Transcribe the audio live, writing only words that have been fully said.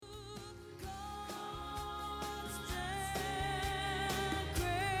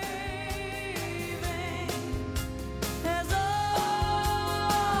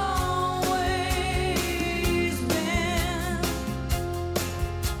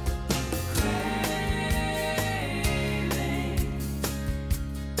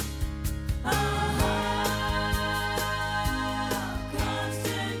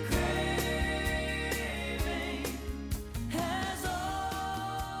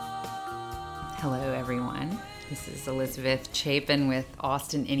Hello, everyone. This is Elizabeth Chapin with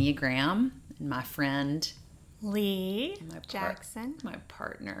Austin Enneagram and my friend Lee Jackson. My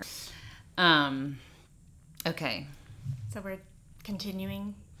partner. Okay. So we're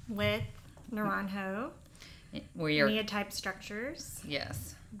continuing with Naranjo, We are, Neotype Structures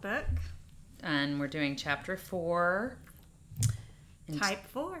yes. book, And we're doing chapter 4. Type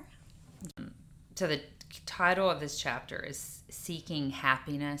 4. So the title of this chapter is Seeking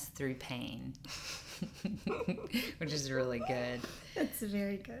Happiness Through Pain, which is really good. That's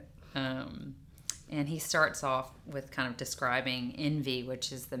very good. And he starts off with kind of describing envy,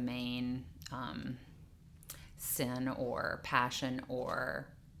 which is the main sin or passion or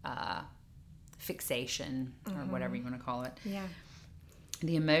fixation or whatever you want to call it. Yeah.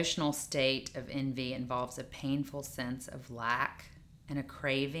 The emotional state of envy involves a painful sense of lack and a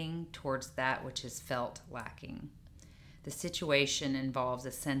craving towards that which is felt lacking. The situation involves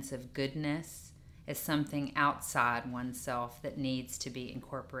a sense of goodness as something outside oneself that needs to be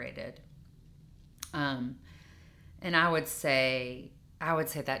incorporated. And I would say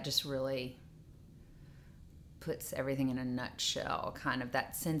that just really puts everything in a nutshell, kind of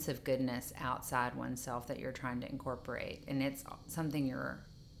that sense of goodness outside oneself that you're trying to incorporate. And it's something you're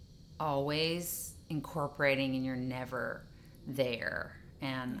always incorporating and you're never there.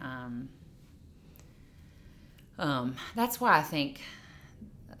 And that's why I think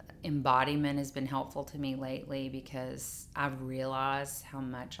embodiment has been helpful to me lately, because I've realized how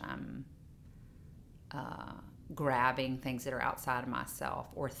much I'm grabbing things that are outside of myself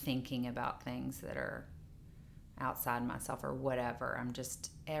or thinking about things that are outside myself or whatever.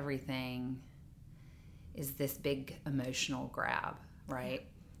 Everything is this big emotional grab, right?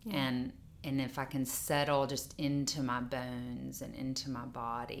 Yeah. And if I can settle just into my bones and into my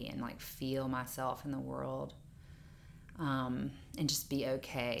body and like feel myself in the world, and just be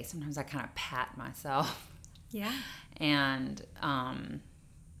okay. Sometimes I kind of pat myself. Yeah. And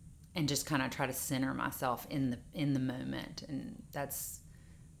just kind of try to center myself in the moment. And that's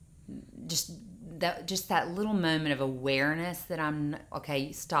just that little moment of awareness that I'm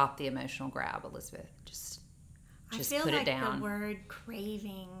okay. Stop the emotional grab, Elizabeth. Just put it down. The word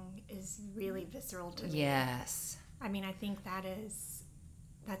craving is really visceral to me. Yes. I mean, I think that's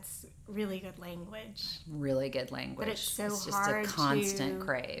really good language. Really good language. But it's just hard a constant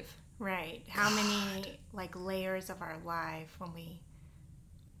crave. Right. How many layers of our life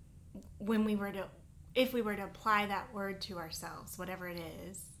if we were to apply that word to ourselves, whatever it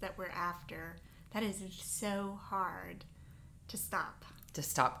is that we're after, that is so hard to stop. To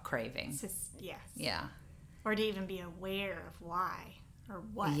stop craving. Yes. Yeah. Or to even be aware of why or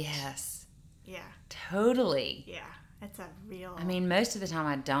what. Yes. Yeah. Totally. Yeah. It's a real... I mean, most of the time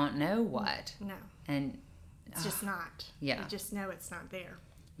I don't know what. No. And it's just not. Yeah. You just know it's not there.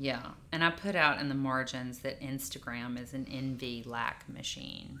 Yeah. And I put out in the margins that Instagram is an envy lack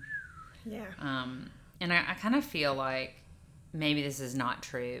machine. Yeah. And I kind of feel like maybe this is not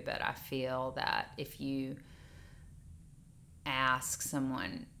true, but I feel that if you ask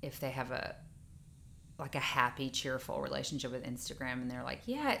someone if they have a happy, cheerful relationship with Instagram, and they're like,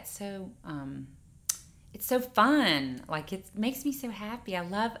 yeah, it's so fun. Like, it makes me so happy. I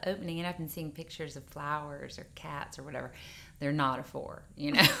love opening it up and seeing pictures of flowers or cats or whatever. They're not a 4,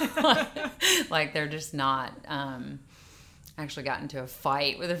 you know? like they're just not. I actually got into a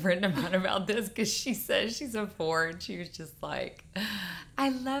fight with a friend of mine about this because she says she's a 4, and she was just like, I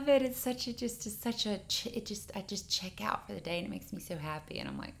love it. It's I just check out for the day and it makes me so happy. And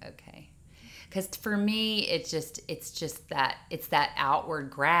I'm like, okay. Because for me, it's that outward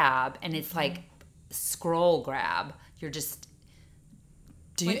grab, and it's like scroll grab. You're just,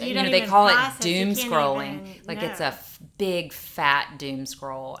 they call it doom scrolling. It's a big fat doom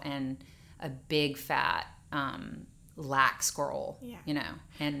scroll and a big fat lack scroll. Yeah. You know,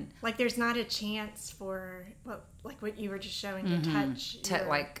 and there's not a chance for what you were just showing to touch.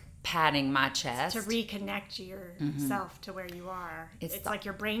 Patting my chest. To reconnect yourself to where you are. It's like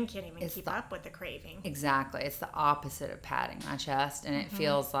your brain can't even keep up with the craving. Exactly. It's the opposite of patting my chest. And it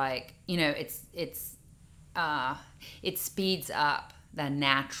feels like, it speeds up the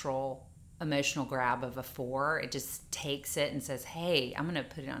natural emotional grab of a 4. It just takes it and says, hey, I'm going to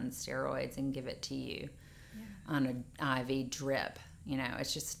put it on steroids and give it to you on an IV drip.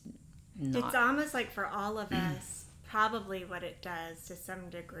 It's just not. It's almost like for all of us, probably what it does to some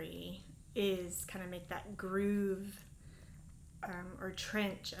degree is kind of make that groove or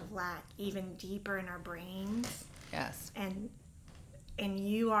trench of lack even deeper in our brains. Yes. And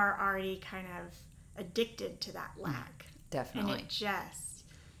you are already kind of addicted to that lack. Definitely. And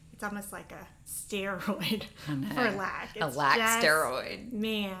it's It's almost like a steroid for lack. It's a lack steroid.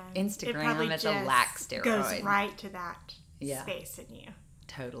 Man, Instagram is a lack steroid. Goes right to that Yeah. space in you.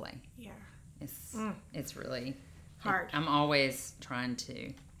 Totally. Yeah. It's really hard. I'm always trying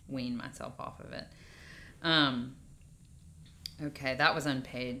to wean myself off of it. Okay, that was on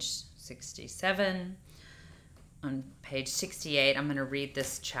page 67. On page 68, I'm going to read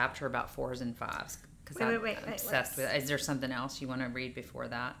this chapter about 4s and 5s because I'm obsessed with it. Is there something else you want to read before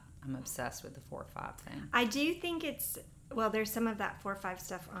that? I'm obsessed with the 4-5 thing. I do think it's, well, there's some of that 4-5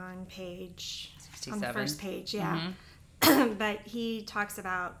 stuff on page 67. On the first page, yeah. Mm-hmm. But he talks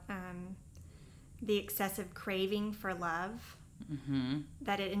about the excessive craving for love,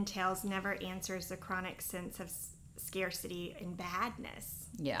 that it entails never answers the chronic sense of scarcity and badness.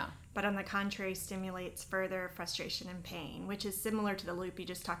 Yeah. But on the contrary, stimulates further frustration and pain, which is similar to the loop you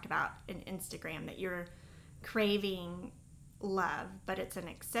just talked about in Instagram, that you're craving love, but it's an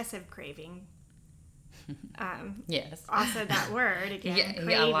excessive craving. Yes. Also that word, again,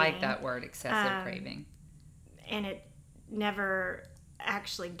 yeah, I like that word, excessive craving. And it never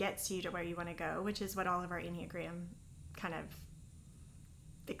actually gets you to where you want to go, which is what all of our Enneagram kind of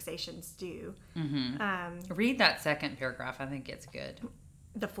fixations do. Read that second paragraph. I think it's good.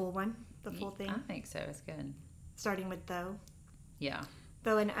 The full one? The full thing? I think so. It's good. Starting with though? Yeah.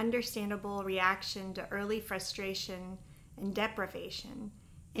 Though an understandable reaction to early frustration and deprivation,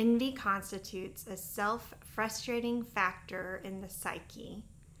 envy constitutes a self-frustrating factor in the psyche,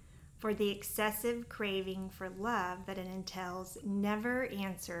 for the excessive craving for love that it entails never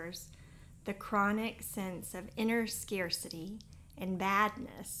answers the chronic sense of inner scarcity and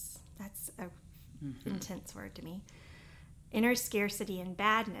badness. That's a intense word to me. Inner scarcity and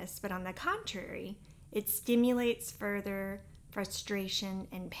badness, but on the contrary, it stimulates further frustration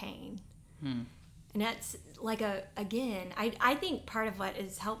and pain. And that's like I think part of what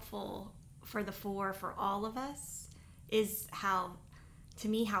is helpful for the 4 for all of us is how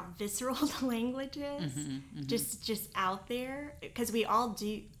visceral the language is. Just out there, because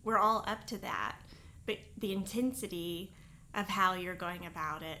we're all up to that, but the intensity of how you're going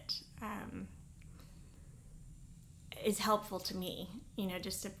about it is helpful to me,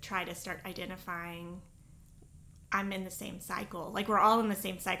 just to try to start identifying I'm in the same cycle. Like, we're all in the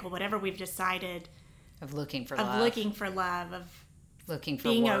same cycle, whatever we've decided of looking for love, of looking for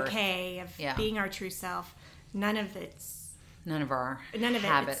being worth. Okay, of being our true self. None of our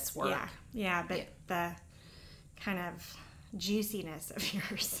habits work. Yeah, but the kind of juiciness of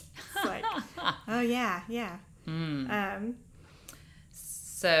yours, it's like, oh yeah.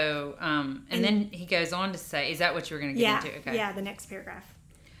 So, and then he goes on to say, is that what you were going to get into? Okay. Yeah, the next paragraph.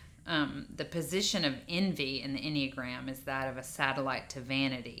 The position of envy in the Enneagram is that of a satellite to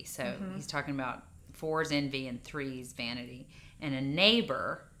vanity. So he's talking about 4's envy and 3's vanity, and a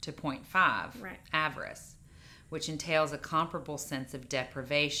neighbor to point 5, avarice, which entails a comparable sense of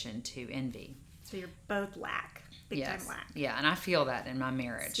deprivation to envy. So you're both lack. Big time lack. Yeah, and I feel that in my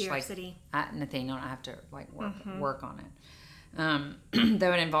marriage. Scarcity. Like, Nathaniel, I have to work on it.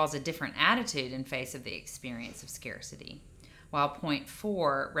 Though it involves a different attitude in face of the experience of scarcity. While point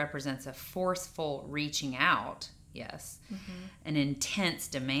 4 represents a forceful reaching out, yes, an intense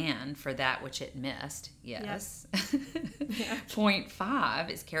demand for that which it missed, yes. Point 5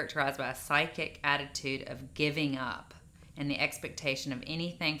 is characterized by a psychic attitude of giving up and the expectation of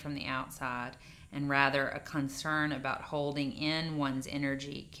anything from the outside, and rather a concern about holding in one's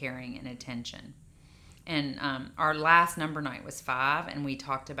energy, caring, and attention. And our last number night was 5, and we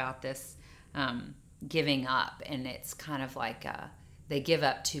talked about this giving up, and it's kind of like they give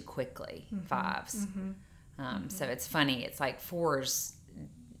up too quickly, 5s. So it's funny. It's like 4s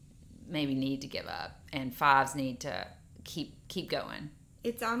maybe need to give up, and 5s need to keep going.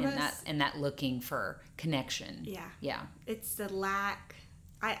 It's almost in that looking for connection. Yeah. It's the lack.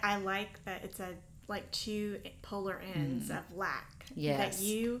 I like that it's like two polar ends of lack. Yes. That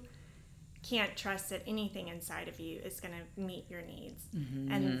you can't trust that anything inside of you is going to meet your needs,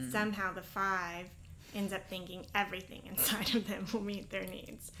 and somehow the 5 ends up thinking everything inside of them will meet their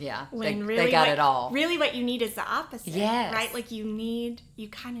needs. Yeah, when they got it all. Really, what you need is the opposite. Yes. Right? Like you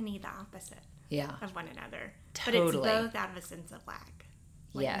kind of need the opposite. Yeah. Of one another. Totally. But it's both out of a sense of lack.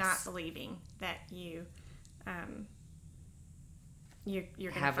 Like not believing that you're going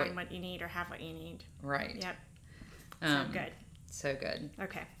to find what you need or have what you need. Right. Yep. So good. So good.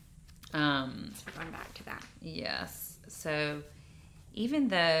 Okay. So we're going back to that. Yes. So even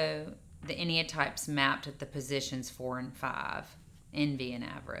though the Enneatypes mapped at the positions 4 and 5, envy and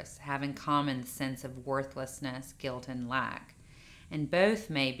avarice, have in common the sense of worthlessness, guilt, and lack, and both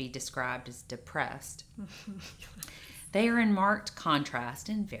may be described as depressed. They are in marked contrast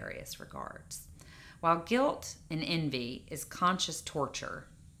in various regards. While guilt and envy is conscious torture,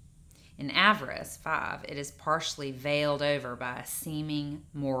 in avarice, 5, it is partially veiled over by a seeming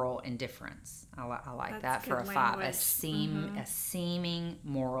moral indifference. I like that for a 5. A seeming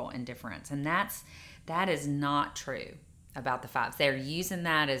moral indifference. And that is not true about the 5s. They're using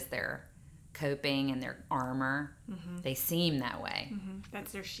that as their coping and their armor. They seem that way.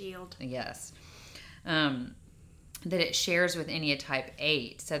 That's their shield. Yes. That it shares with any type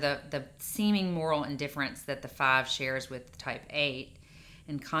 8. So the seeming moral indifference that the 5 shares with type 8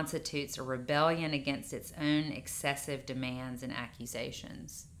 and constitutes a rebellion against its own excessive demands and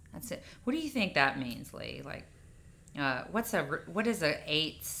accusations. That's it. What do you think that means, Lee? Like, what is an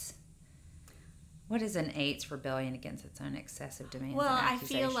 8's rebellion against its own excessive demands and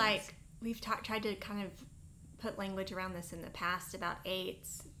accusations? I feel like we've tried to kind of put language around this in the past about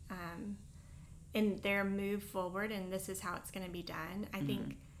 8's in their move forward, and this is how it's going to be done. I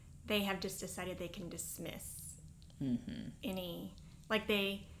think they have just decided they can dismiss any, like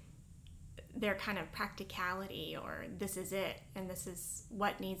their kind of practicality, or this is it and this is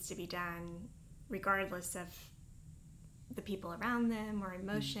what needs to be done regardless of the people around them or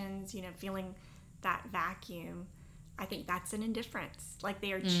emotions, feeling that vacuum. I think that's an indifference. Like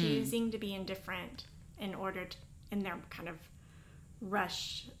they are choosing to be indifferent in order to, in their kind of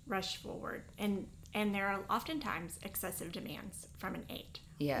rush forward, and there are oftentimes excessive demands from an 8.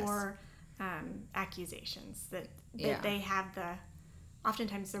 Yes. Or accusations that they have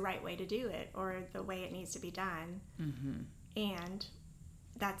oftentimes the right way to do it, or the way it needs to be done, and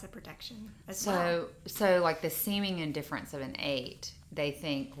that's a protection as well. So like the seeming indifference of an 8, they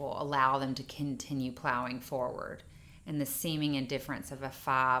think will allow them to continue plowing forward, and the seeming indifference of a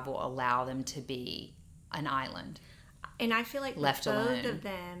 5 will allow them to be an island. And I feel like left both alone. of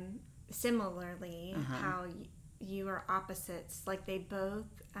them, similarly, how you are opposites. Like they both,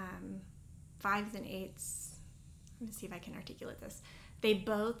 5s and 8s, let me see if I can articulate this. They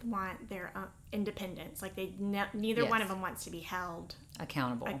both want their independence. Like neither one of them wants to be held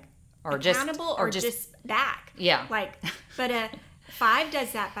accountable. Or just back. Yeah. But a 5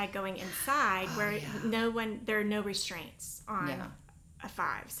 does that by going inside, where there are no restraints on a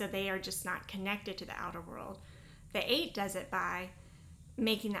 5. So they are just not connected to the outer world. The 8 does it by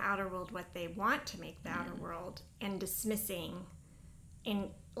making the outer world what they want to make the outer world, and dismissing in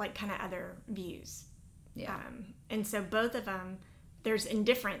like kind of other views. Yeah. And so both of them, there's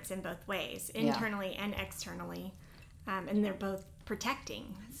indifference in both ways, internally and externally, and they're both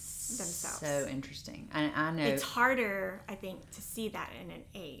protecting themselves. So interesting. I know it's harder, I think, to see that in an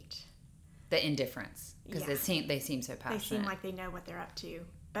 8. The indifference, because they seem so passionate. They seem like they know what they're up to,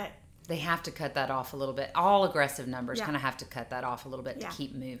 but they have to cut that off a little bit. All aggressive numbers kind of have to cut that off a little bit to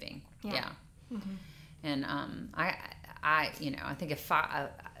keep moving. Yeah. And I think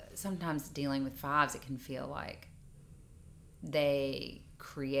sometimes dealing with 5s, it can feel like they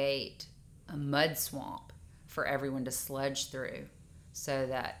create a mud swamp for everyone to sludge through, so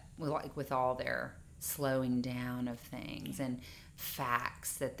that with all their slowing down of things and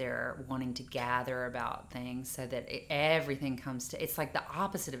facts that they're wanting to gather about things, so that everything comes to, it's like the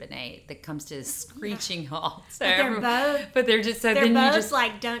opposite of an 8 that comes to a screeching halt. So they're both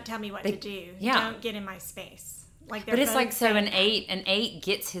like, don't tell me what to do. Don't get in my space. But it's like, so an 8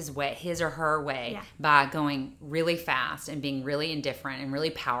 gets his or her way by going really fast and being really indifferent and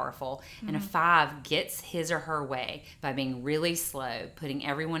really powerful, and a 5 gets his or her way by being really slow, putting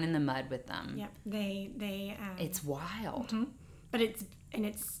everyone in the mud with them. Yep, they it's wild. But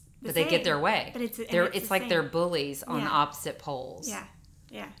they get their way. But it's like they're bullies on opposite poles.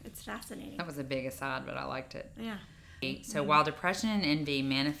 Yeah, it's fascinating. That was a big aside, but I liked it. Yeah. So while depression and envy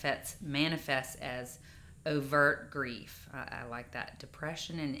manifests as overt grief, I like that.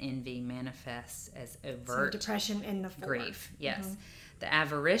 Depression and envy manifests as overt depression in the 4. grief. Yes. The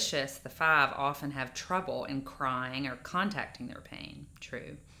avaricious, the 5, often have trouble in crying or contacting their pain.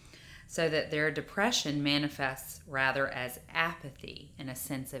 True. So that their depression manifests rather as apathy and a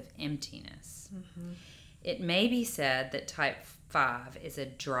sense of emptiness. It may be said that type 5 is a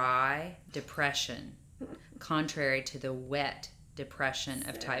dry depression, contrary to the wet depression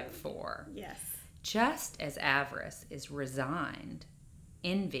of type 4. Yes. Just as avarice is resigned,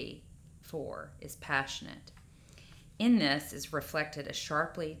 envy, 4, is passionate. In this is reflected a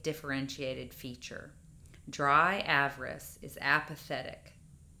sharply differentiated feature. Dry avarice is apathetic.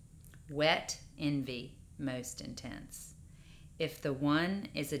 Wet envy, most intense. If the one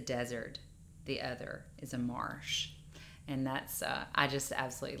is a desert, the other is a marsh. And that's, I just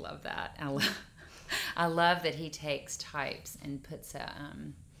absolutely love that. I love that he takes types and puts a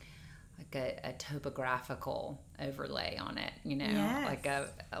a topographical overlay on it, you know, Yes.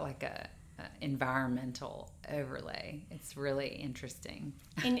 like a environmental overlay. It's really interesting.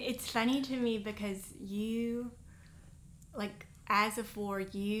 And it's funny to me because you, like, as a 4,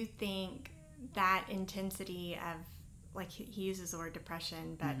 you think that intensity of, like, he uses the word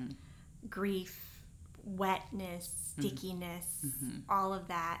depression, but grief, wetness, stickiness, all of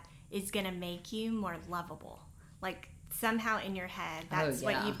that is going to make you more lovable. Like, somehow in your head, that's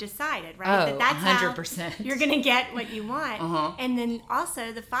what you've decided, right? Oh, that's 100%. how you're going to get what you want. And then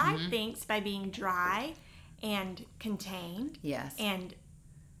also the 5 thinks by being dry and contained Yes. and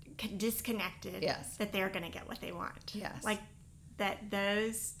disconnected, Yes. that they're going to get what they want. Yes. Like, that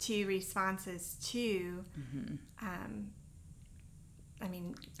those 2 responses to, I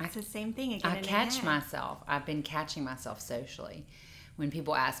mean, it's the same thing again. I've been catching myself socially. When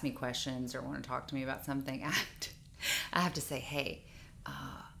people ask me questions or want to talk to me about something, I have to say, hey,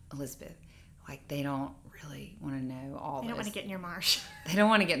 Elizabeth, like, they don't really want to know all They don't want to get in your marsh. They don't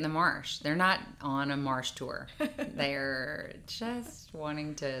want to get in the marsh. They're not on a marsh tour. They're just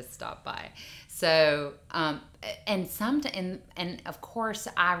wanting to stop by. So, and of course,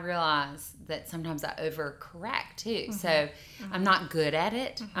 I realize that sometimes I overcorrect too. So I'm not good at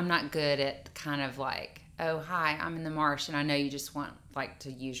it. I'm not good at kind of like, oh, hi, I'm in the marsh, and I know you just want, like,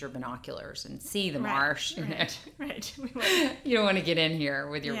 to use your binoculars and see the marsh. You know? Right. You don't want to get in here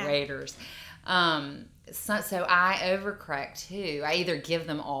with your waders. So I overcorrect too. I either give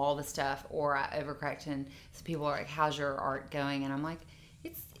them all the stuff or I overcorrect, and so people are like, how's your art going? And I'm like,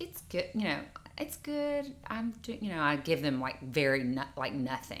 it's good, you know, it's good. I'm doing, you know, I give them like like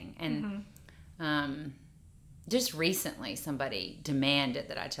nothing. And just recently somebody demanded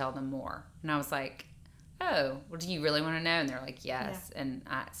that I tell them more, and I was like, oh, well, do you really want to know? And they're like, yes. Yeah. And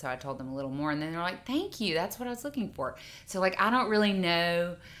so I told them a little more, and then they're like, thank you, that's what I was looking for. So, like, I don't really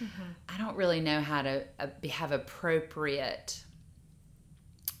know how to have appropriate,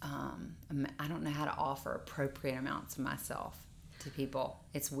 I don't know how to offer appropriate amounts of myself to people.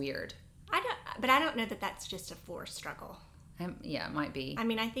 It's weird. But I don't know that that's just a 4 struggle. Yeah, it might be. I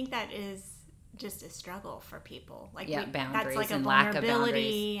mean, I think that is just a struggle for people. Like, boundaries, that's like and a lack of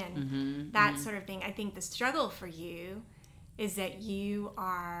vulnerability and that sort of thing. I think the struggle for you is that you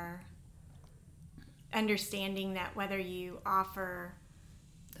are understanding that whether you offer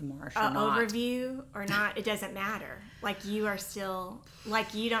the marsh an overview or not, it doesn't matter. Like, you are still,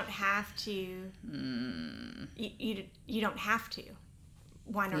 like, you don't have to you don't have to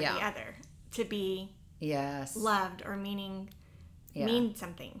one or the other to be loved or mean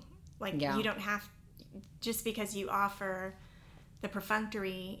something. Like, you don't have, just because you offer the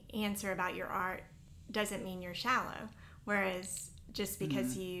perfunctory answer about your art doesn't mean you're shallow. Whereas just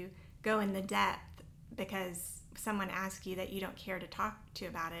because you go in the depth because someone asks you that you don't care to talk to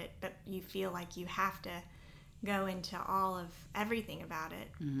about it, but you feel like you have to go into all of everything about it,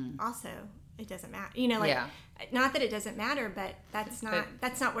 also, it doesn't matter. You know, like, not that it doesn't matter, but that's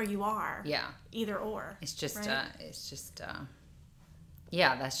not where you are. Yeah. Either or. It's just, right? That's just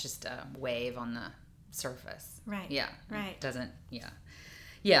a wave on the surface. Right. Yeah. Right. It doesn't,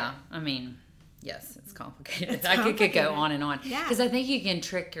 Yeah. I mean, yes, it's complicated. I could go on and on. Yeah. Because I think you can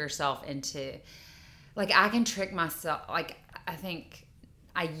trick yourself into, like, I can trick myself, like, I think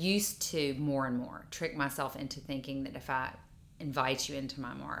I used to more and more trick myself into thinking that if I invite you into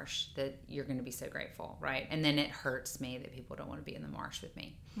my marsh, that you're going to be so grateful, right? And then it hurts me that people don't want to be in the marsh with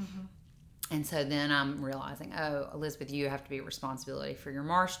me. And so then I'm realizing, oh, Elizabeth, you have to be a responsibility for your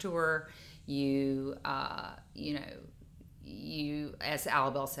marsh tour. You, you, as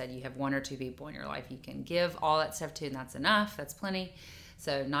Alabelle said, you have 1 or 2 people in your life you can give all that stuff to, and that's enough. That's plenty.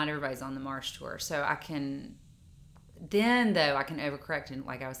 So not everybody's on the marsh tour. So I can overcorrect and,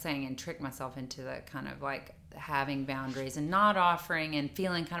 like I was saying, and trick myself into the kind of like having boundaries and not offering and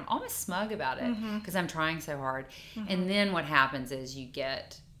feeling kind of almost smug about it because I'm trying so hard. And then what happens is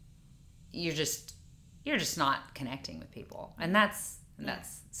you're just not connecting with people, and that's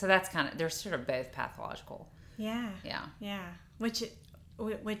kind of, they're sort of both pathological. Yeah. Which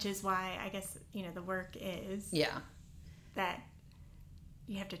is why I guess, you know, the work is that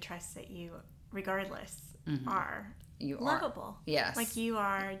you have to trust that you, regardless, are lovable. Yes. Like, you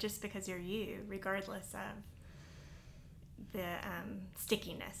are, just because you're you, regardless of the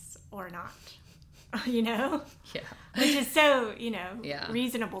stickiness or not. You know? Yeah. Which is so, you know,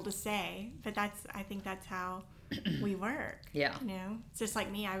 reasonable to say, but I think that's how we work. Yeah. You know? It's just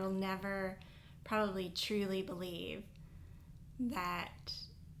like me, I will never probably truly believe that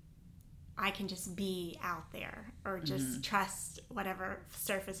I can just be out there or just trust whatever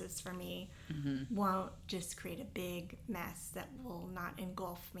surfaces for me won't just create a big mess that will not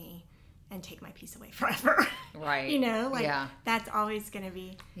engulf me and take my peace away forever. Right. You know, like Yeah. that's always going to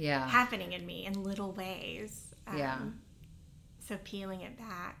be Yeah. happening in me in little ways. Yeah. So peeling it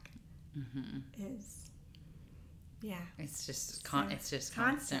back is, It's just So it's just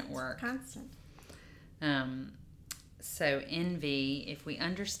constant work. Constant. So envy, if we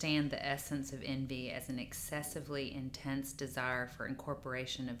understand the essence of envy as an excessively intense desire for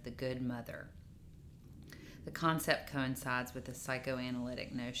incorporation of the good mother, the concept coincides with the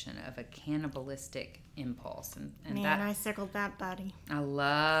psychoanalytic notion of a cannibalistic impulse. And Man, that, I circled that, buddy. I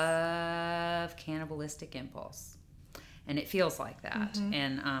love cannibalistic impulse. And it feels like that.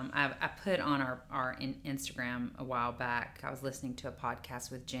 And I put on our Instagram a while back, I was listening to a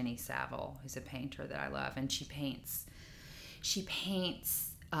podcast with Jenny Saville, who's a painter that I love, and she paints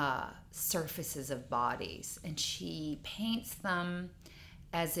surfaces of bodies, and she paints them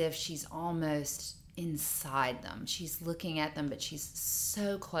as if she's almost inside them. She's looking at them, but she's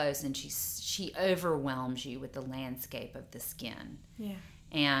so close, and she overwhelms you with the landscape of the skin. Yeah.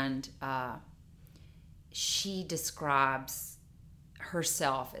 And she describes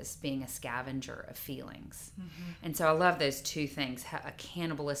herself as being a scavenger of feelings. And so I love those two things, a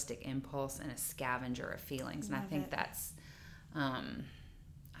cannibalistic impulse and a scavenger of feelings. And I think that's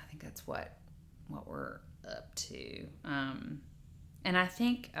what we're up to. And I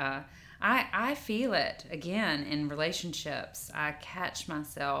think I feel it again in relationships. I catch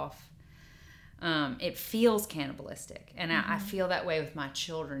myself. It feels cannibalistic, and I feel that way with my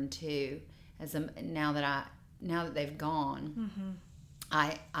children too. Now that they've gone,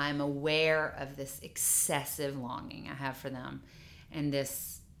 I'm aware of this excessive longing I have for them, and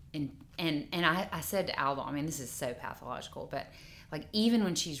this and I said to Aldo, I mean, this is so pathological, but like even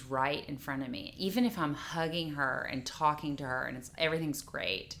when she's right in front of me, even if I'm hugging her and talking to her and everything's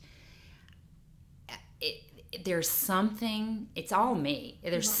great, there's something, it's all me.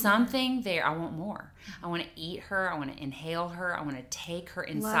 There's something there. I want more. I want to eat her. I want to inhale her. I want to take her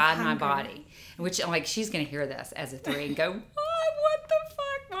inside my body. Which, like, she's going to hear this as a 3 and go, what the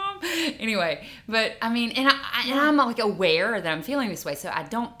fuck, Mom? Anyway, but I mean, and I'm like aware that I'm feeling this way, so I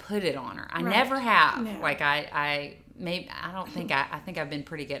don't put it on her. I never have. No. Like, I think I've been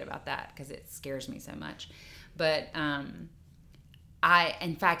pretty good about that because it scares me so much. But,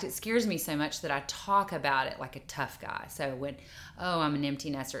 in fact, it scares me so much that I talk about it like a tough guy. So when, I'm an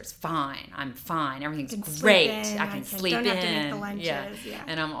empty nester, it's fine. I'm fine. Everything's great. I can sleep in. Don't have to make the lunches. Yeah.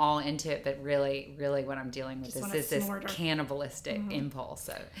 And I'm all into it. But really, really what I'm dealing with is this cannibalistic impulse.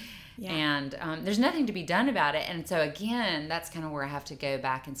 So, and there's nothing to be done about it. And so again, that's kind of where I have to go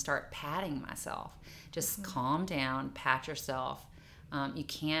back and start patting myself. Just calm down, pat yourself. You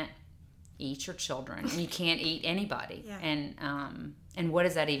can't eat your children, and you can't eat anybody. And what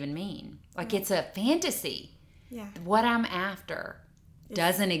does that even mean? Like, it's a fantasy. What I'm after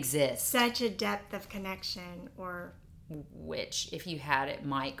doesn't exist. Such a depth of connection, or which, if you had it,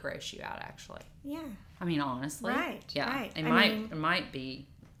 might gross you out. Actually, I mean, honestly, right? It might be.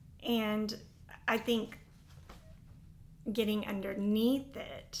 And I think getting underneath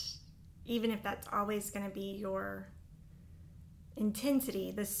it, even if that's always going to be your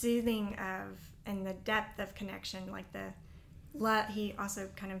intensity, the soothing of, and the depth of connection, like he also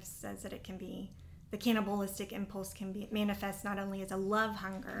kind of says that it can be, the cannibalistic impulse can be manifest not only as a love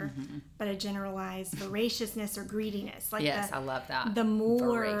hunger, but a generalized voraciousness or greediness. Like I love that. The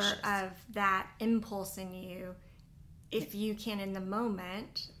more of that impulse in you, if you can in the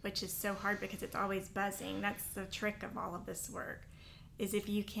moment, which is so hard because it's always buzzing, that's the trick of all of this work, is if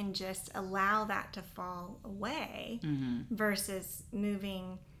you can just allow that to fall away versus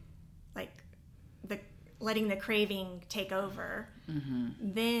moving, like letting the craving take over,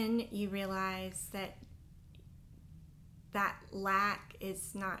 then you realize that lack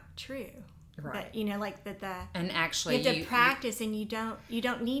is not true. Right. But, like that and actually you have to practice, and you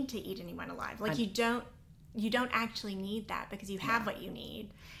don't need to eat anyone alive. Like you don't actually need that because you have what you need.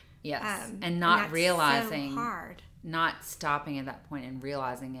 Yes. And not realizing, so hard. Not stopping at that point and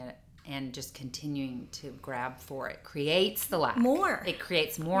realizing it and just continuing to grab for it creates the lack. More. It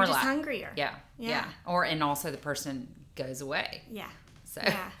creates more You're lack. just hungrier. Yeah. And also the person goes away. Yeah. So,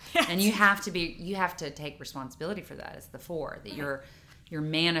 and you have to take responsibility for that as the 4, that you're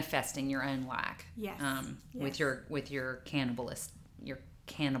manifesting your own lack. Yes. With your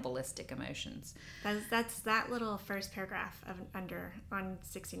cannibalistic emotions. That's that little first paragraph on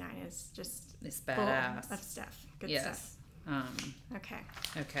 69 is just it's badass full of stuff. Good stuff.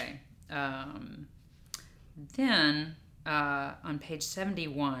 Okay. Then on page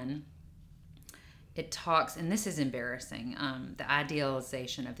 71, it talks, and this is embarrassing, the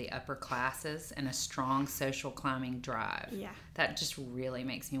idealization of the upper classes and a strong social climbing drive. Yeah. That just really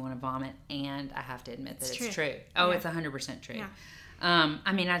makes me want to vomit, and I have to admit that it's true. true. Oh, Yeah. it's 100% true. Yeah.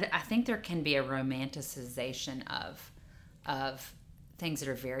 I mean, I think there can be a romanticization of things that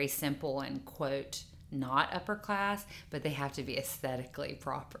are very simple and, quote, not upper class, but they have to be aesthetically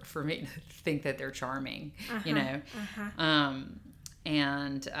proper for me to think that they're charming, you know?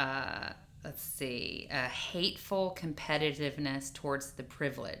 Let's see, a hateful competitiveness towards the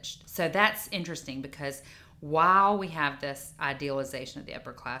privileged. So that's interesting because while we have this idealization of the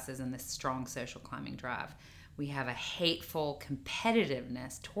upper classes and this strong social climbing drive, we have a hateful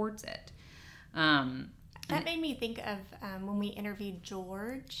competitiveness towards it. That made me think of when we interviewed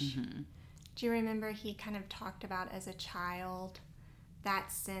George. Mm-hmm. Do you remember he kind of talked about as a child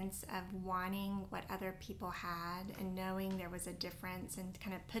that sense of wanting what other people had and knowing there was a difference and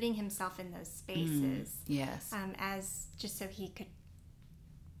kind of putting himself in those spaces. Yes. As just so he could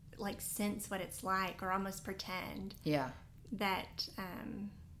like sense what it's like or almost pretend that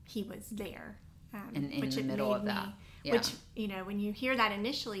he was there. In the middle of that. Yeah. Which, you know, when you hear that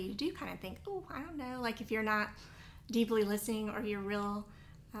initially, you do kind of think, oh, I don't know, like if you're not deeply listening or you're real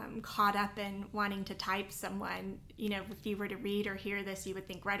caught up in wanting to type someone, you know, if you were to read or hear this, you would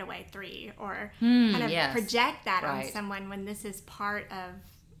think right away 3 or kind of project that on someone when this is part of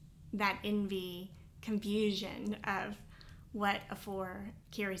that envy, confusion of what a 4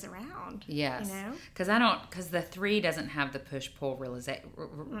 carries around. Yes. You know? Because the 3 doesn't have the push-pull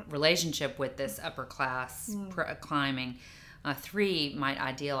relationship with this upper class climbing. 3 might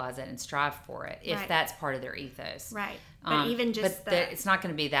idealize it and strive for it if that's part of their ethos. Right. But even just it's not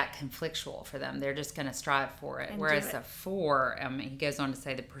going to be that conflictual for them. They're just going to strive for it. Whereas a 4, he goes on to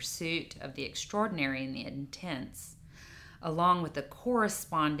say the pursuit of the extraordinary and the intense, along with the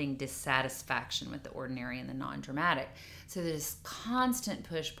corresponding dissatisfaction with the ordinary and the non-dramatic. So there's constant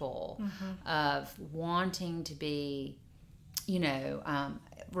push-pull of wanting to be, you know,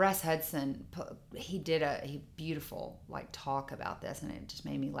 Russ Hudson, he did a beautiful talk about this, and it just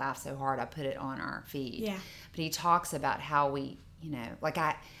made me laugh so hard. I put it on our feed. Yeah. But he talks about how we, you know,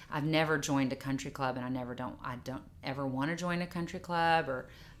 I've never joined a country club, and I don't ever want to join a country club or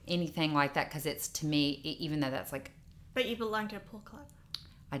anything like that, because it's, to me, even though that's like. But you belong to a pool club.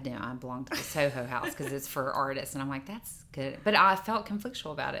 I know, I belong to the Soho House because it's for artists, and I'm like, that's good. But I felt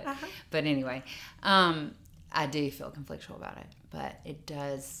conflictual about it. But anyway, I do feel conflictual about it, but it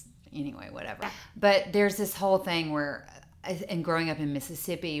does, anyway, whatever. But there's this whole thing where, and growing up in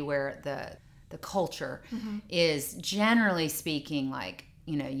Mississippi, where the culture is, generally speaking, like,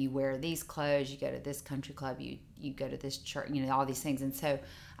 you know, you wear these clothes, you go to this country club, you go to this church, you know, all these things. And so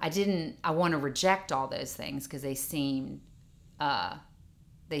I want to reject all those things because they seem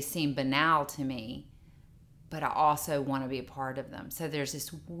banal to me, but I also want to be a part of them. So there's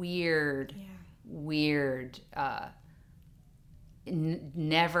this weird,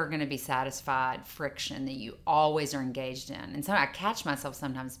 never going to be satisfied friction that you always are engaged in. And so I catch myself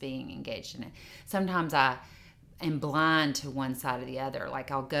sometimes being engaged in it. Sometimes I am blind to one side or the other.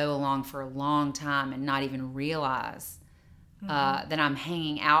 Like I'll go along for a long time and not even realize that I'm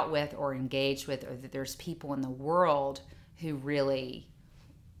hanging out with or engaged with, or that there's people in the world who really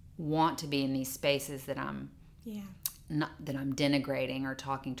want to be in these spaces that I'm denigrating or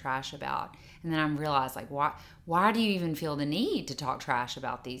talking trash about. And then I realize, like, why do you even feel the need to talk trash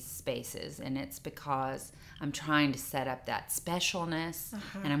about these spaces? And it's because I'm trying to set up that specialness,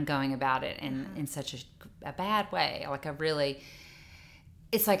 and I'm going about it in such a bad way. Like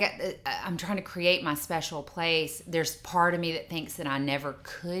it's like I'm trying to create my special place. There's part of me that thinks that I never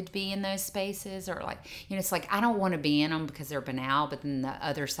could be in those spaces, or like, you know, it's like I don't want to be in them because they're banal, but then the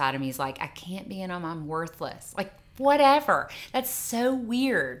other side of me is like, I can't be in them, I'm worthless. Like, whatever. That's so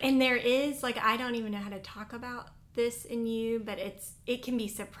weird. And there is, like, I don't even know how to talk about this in you, but it can be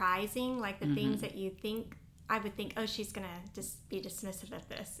surprising, like the things that you think, I would think, oh, she's gonna just be dismissive of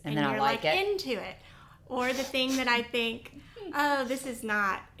this, and then you're like it. into it. Or the thing that I think, oh, this is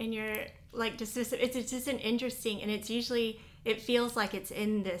not, and you're like dismissive. It's just an interesting, and it's usually, it feels like it's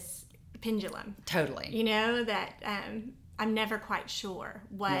in this pendulum. Totally. You know, that I'm never quite sure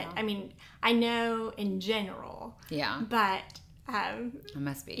what, I mean, I know in general. Yeah. But it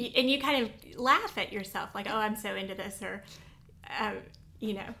must be. And you kind of laugh at yourself, like, oh, I'm so into this, or,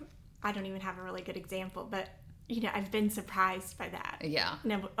 you know, I don't even have a really good example, but, you know, I've been surprised by that. Yeah.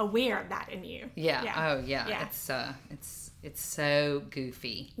 And I'm aware of that in you. Yeah. Oh, yeah. Yeah. It's so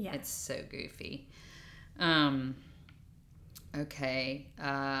goofy. Yeah. It's so goofy. Okay.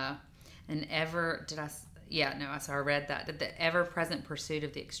 And Yeah, no, so I read that. The ever-present pursuit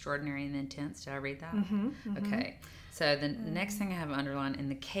of the extraordinary and the intense. Did I read that? Okay. So the next thing I have underlined, in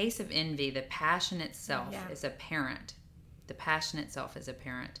the case of envy, the passion itself is apparent. The passion itself is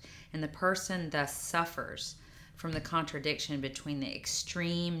apparent. And the person thus suffers from the contradiction between the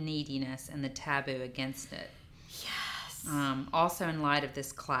extreme neediness and the taboo against it. Yes. Also, in light of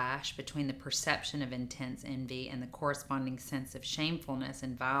this clash between the perception of intense envy and the corresponding sense of shamefulness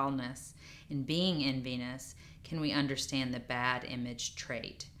and vileness in being envious, can we understand the bad image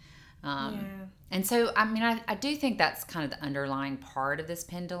trait? And so, I mean, I do think that's kind of the underlying part of this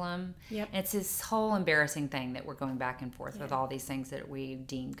pendulum. Yep. It's this whole embarrassing thing that we're going back and forth with all these things that we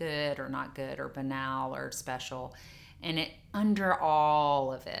deem good or not good or banal or special. And it under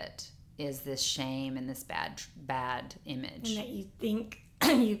all of it is this shame and this bad image. And that you think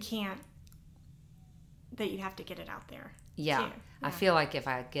you can't, that you have to get it out there. Yeah. I feel like if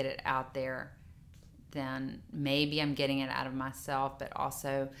I get it out there, then maybe I'm getting it out of myself, but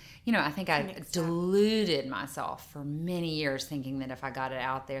also, I think I deluded myself for many years thinking that if I got it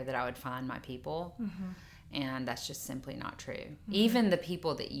out there that I would find my people. And that's just simply not true. Even the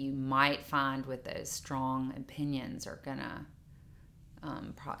people that you might find with those strong opinions are gonna,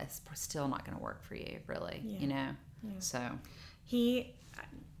 it's still not gonna work for you, really, So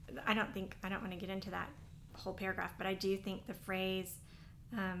I don't want to get into that whole paragraph, but I do think the phrase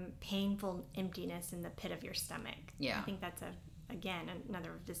painful emptiness in the pit of your stomach. Yeah. I think that's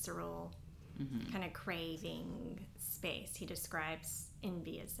another visceral kind of craving space. He describes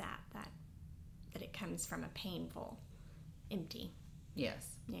envy as that it comes from a painful, empty.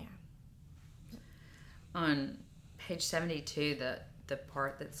 Yes. Yeah. On page 72, the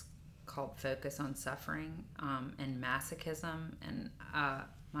part that's called Focus on Suffering and Masochism, and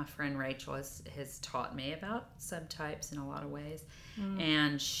my friend Rachel has taught me about subtypes in a lot of ways,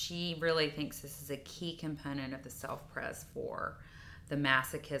 and she really thinks this is a key component of the self-pres for the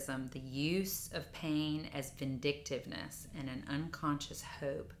masochism, the use of pain as vindictiveness and an unconscious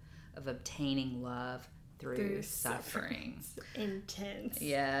hope of obtaining love through suffering. Intense.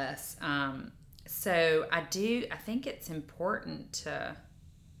 Yes. So I think it's important to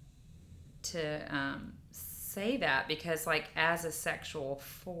say that, because like as a sexual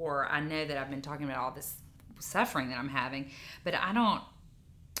 4, I know that I've been talking about all this suffering that I'm having, but I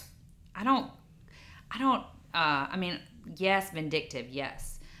mean, yes, vindictive,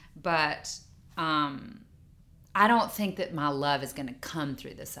 yes, but I don't think that my love is going to come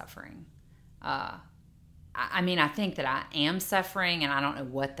through the suffering. I mean, I think that I am suffering and I don't know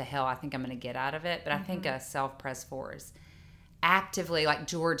what the hell I think I'm going to get out of it, but I think a self-pres 4 is actively, like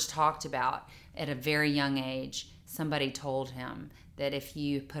George talked about, at a very young age, somebody told him that if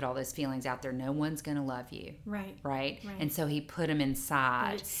you put all those feelings out there, no one's going to love you. Right? And so he put them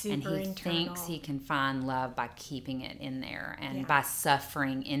inside, and he thinks he can find love by keeping it in there and by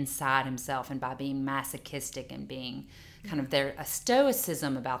suffering inside himself and by being masochistic and being kind of a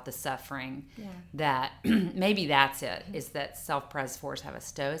stoicism about the suffering. That maybe that's it, is that self-pres 4s have a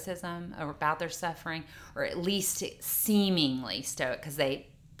stoicism about their suffering, or at least seemingly stoic, because they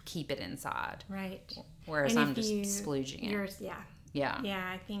keep it inside. Right. Whereas I'm just splooging it. Yeah,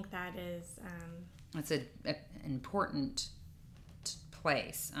 I think that is... it's an important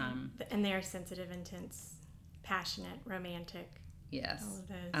place. And they're sensitive, intense, passionate, romantic. Yes. All of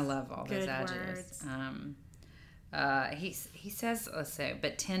those. I love all those adjectives. He says also,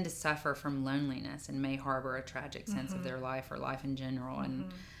 but tend to suffer from loneliness and may harbor a tragic sense of their life or life in general.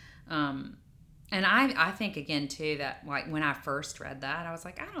 And I think, again, too, that like when I first read that, I was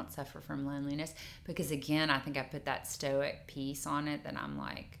like, I don't suffer from loneliness, because, again, I think I put that stoic piece on it that I'm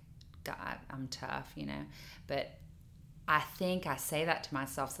like, God, I'm tough, But I think I say that to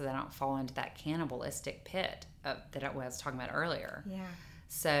myself so that I don't fall into that cannibalistic pit that I was talking about earlier. Yeah.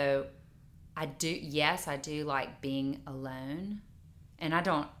 So I do like being alone, and I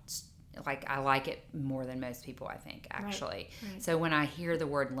don't... I like it more than most people, I think, actually. Right. So when I hear the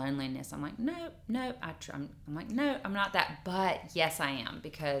word loneliness, I'm like, nope. I'm like, no, I'm not that. But yes, I am,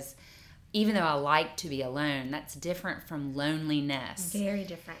 because even though I like to be alone, that's different from loneliness. Very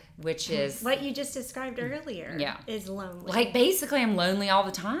different. Which is... what you just described earlier is lonely. Like, basically, I'm lonely all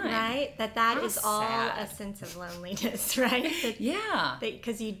the time. Right? That is all a sense of loneliness, right?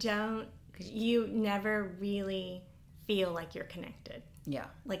 Because you never really feel like you're connected. Yeah.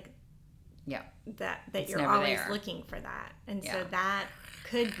 That you're always looking for that, and so that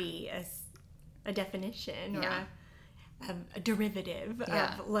could be a definition or a derivative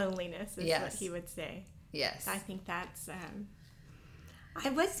of loneliness, is what he would say. Yes, I think that's. I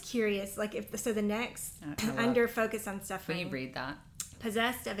was curious, like the next under focus on suffering. Will you read that?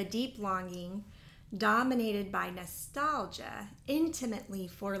 Possessed of a deep longing dominated by nostalgia, intimately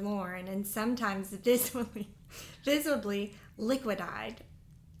forlorn, and sometimes visibly liquid-eyed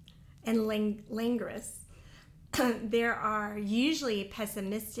and languorous. There are usually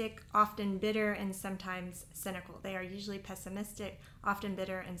pessimistic, often bitter, and sometimes cynical. They are usually pessimistic, often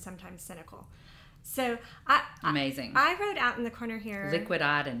bitter, and sometimes cynical. So amazing. I wrote out in the corner here,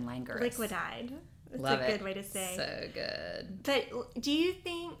 liquid-eyed and languorous. Liquid-eyed. That's Love a it. good way to say. So good. But do you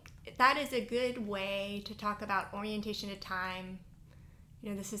think that is a good way to talk about orientation to time?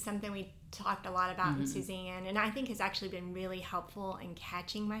 You know, this is something we talked a lot about in Suzanne, and I think has actually been really helpful in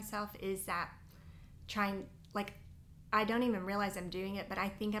catching myself, is that I don't even realize I'm doing it, but I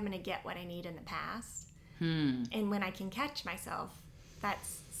think I'm going to get what I need in the past. And when I can catch myself,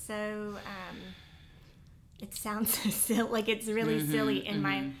 that's so, it sounds so silly, like it's really silly in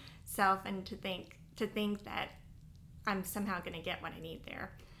myself, and to think that I'm somehow going to get what I need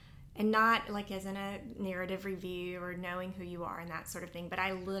there. And not like as in a narrative review or knowing who you are and that sort of thing, but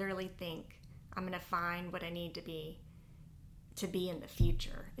I literally think I'm going to find what I need to be in the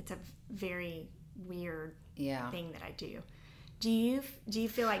future. It's a very weird thing that I do. Do you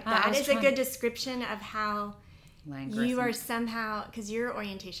feel like that is a good description of how you are somehow, because your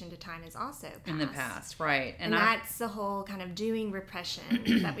orientation to time is also past. In the past, right. And that's the whole kind of doing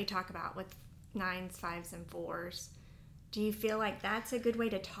repression that we talk about with 9s, 5s, and 4s. Do you feel like that's a good way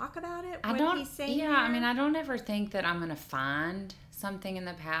to talk about it? He's saying yeah, here? I mean, I don't ever think that I'm going to find something in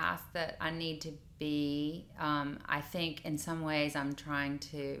the past that I need to be. I think in some ways I'm trying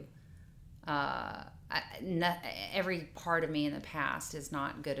to, every part of me in the past is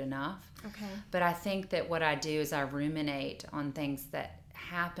not good enough. Okay. But I think that what I do is I ruminate on things that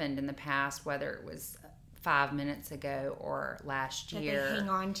happened in the past, whether it was 5 minutes ago or last year. They hang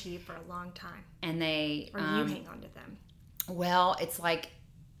on to you for a long time. And you hang on to them. Well, it's like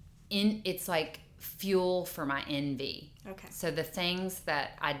fuel for my envy. Okay. So the things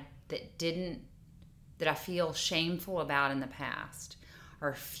that I feel shameful about in the past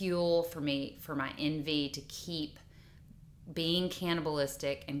are fuel for my envy to keep being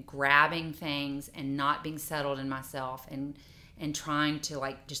cannibalistic and grabbing things and not being settled in myself and trying to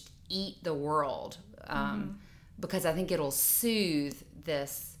like just eat the world, because I think it'll soothe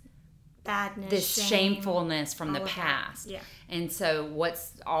this badness, this shamefulness from the past. Yeah. And so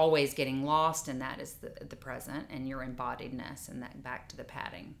what's always getting lost in that is the present and your embodiedness, and that back to the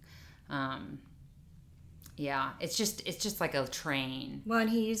padding. It's just like a train. Well, and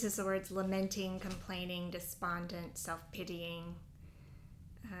he uses the words lamenting, complaining, despondent, self-pitying,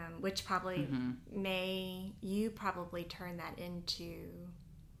 which probably you probably turn that into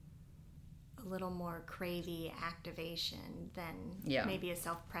a little more cravey activation than maybe a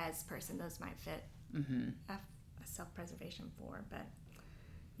self-pres person. Those might fit a self-preservation for, but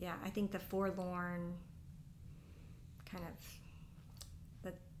I think the forlorn kind of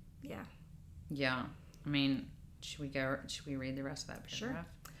I mean, should we read the rest of that paragraph?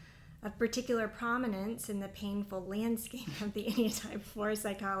 Sure. Of particular prominence in the painful landscape of the Enneatype 4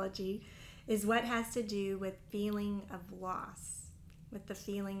 psychology is what has to do with the feeling of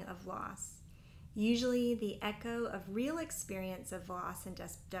loss. Usually the echo of real experience of loss and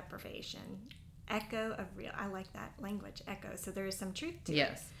deprivation. Echo of real, I like that language, echo. So there is some truth to it.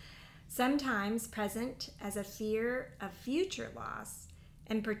 Yes. Sometimes present as a fear of future loss,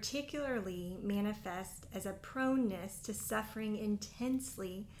 and particularly manifest as a proneness to suffering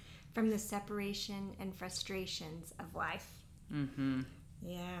intensely from the separation and frustrations of life.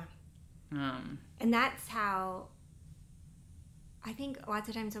 Yeah. And that's how I think lots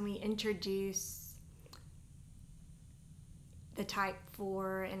of times when we introduce the type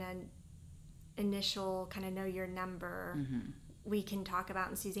 4 in an initial kind of know your number, we can talk about,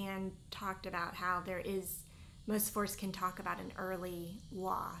 and Suzanne talked about how most 4s can talk about an early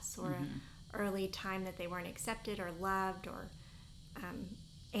loss or an early time that they weren't accepted or loved, or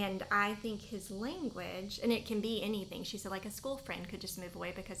and I think his language, and it can be anything. She said like a school friend could just move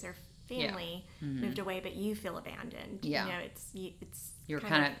away because their family moved away, but you feel abandoned. Yeah. You know, it's you're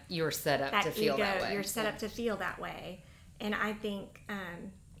set up to feel that way. You're set up to feel that way, and I think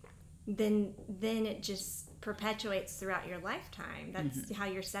then it just perpetuates throughout your lifetime. That's how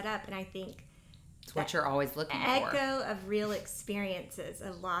you're set up, and I think it's what you're always looking for. Echo of real experiences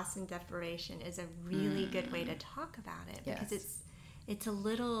of loss and deprivation is a really good way to talk about it, because it's a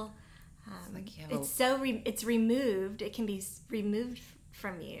little it's removed. It can be removed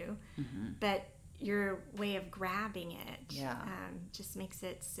from you, but your way of grabbing it just makes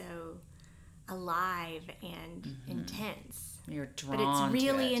it so alive and intense. You're but drawn it's to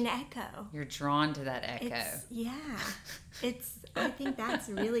really it. an echo. You're drawn to that echo. I think that's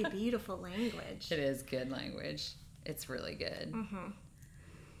really beautiful language. It is good language. It's really good.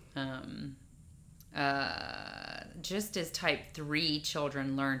 Just as type 3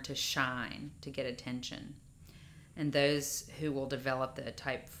 children learn to shine to get attention, and those who will develop the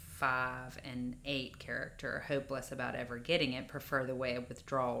type 5 and 8 character are hopeless about ever getting it, prefer the way of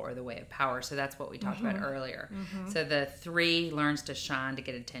withdrawal or the way of power. So that's what we talked about earlier. So the 3 learns to shine to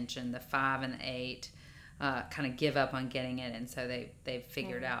get attention. The 5 and the 8 kind of give up on getting it, and so they've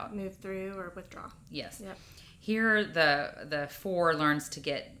figured out. Move through or withdraw. Yes. Yep. Here, the 4 learns to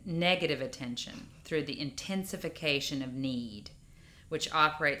get negative attention through the intensification of need, which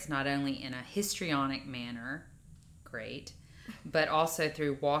operates not only in a histrionic manner, great, but also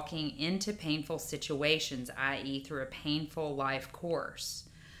through walking into painful situations, i.e. through a painful life course.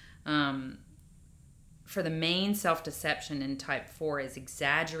 For the main self-deception in type 4 is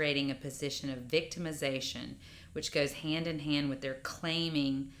exaggerating a position of victimization, which goes hand in hand with their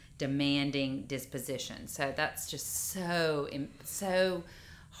claiming, demanding disposition. So that's just so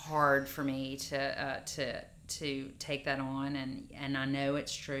hard for me to take that on, and I know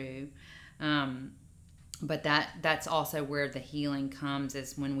it's true. But that's also where the healing comes,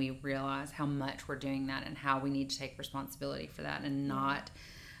 is when we realize how much we're doing that and how we need to take responsibility for that, and not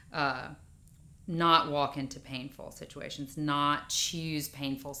walk into painful situations, not choose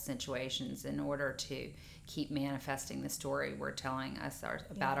painful situations in order to keep manifesting the story we're telling us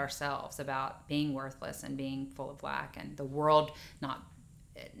about ourselves, about being worthless and being full of lack, and the world not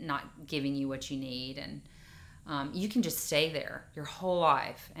giving you what you need, and you can just stay there your whole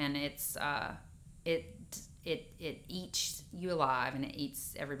life, and it eats you alive, and it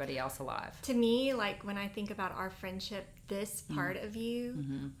eats everybody else alive. To me, like when I think about our friendship, this part of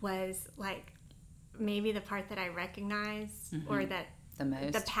you was like maybe the part that I recognized, or that the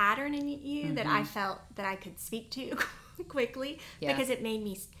most, the pattern in you that I felt that I could speak to quickly, because it made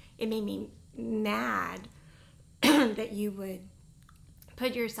me mad that you would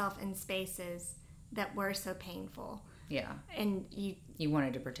put yourself in spaces that were so painful. Yeah. And you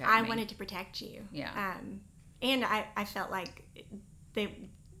wanted to protect me. I wanted to protect you. Yeah. And I felt like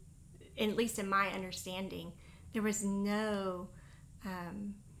at least in my understanding, there was no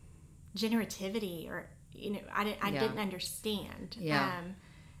generativity, or I didn't understand. Yeah.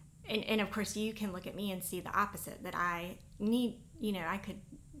 And of course you can look at me and see the opposite, that I need, I could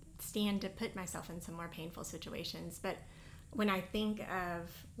stand to put myself in some more painful situations. But when I think of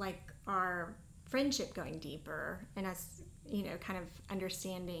like our friendship going deeper, and us, kind of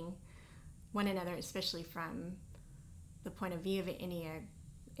understanding one another, especially from the point of view of an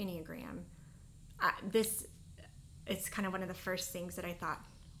Enneagram, this is kind of one of the first things that I thought,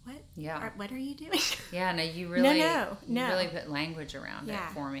 what are you doing? Yeah, no, you really, no. You really put language around it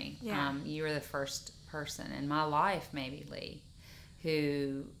for me. Yeah. You were the first person in my life, maybe, Lee,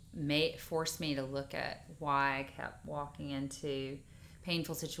 who forced me to look at why I kept walking into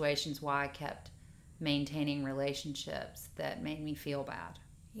painful situations, why I kept maintaining relationships that made me feel bad.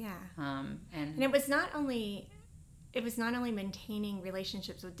 Yeah. And it was not only maintaining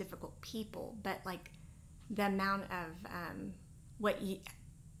relationships with difficult people, but like the amount of what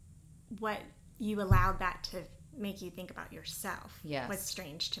you allowed that to make you think about yourself. Yes. Was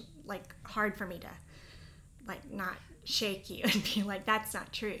strange, hard for me to not shake you and be like, that's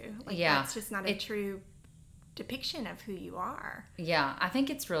not true. That's just not a true depiction of who you are. Yeah, I think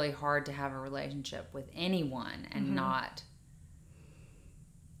it's really hard to have a relationship with anyone and not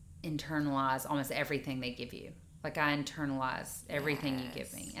internalize almost everything they give you. Like, I internalize everything you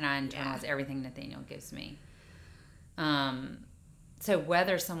give me, and I internalize everything Nathaniel gives me. So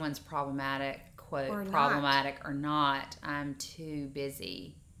whether someone's problematic, quote, or problematic or not, I'm too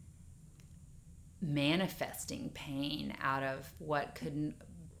busy manifesting pain out of what couldn't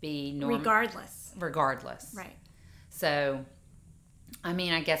be normal. Regardless. Right. So, I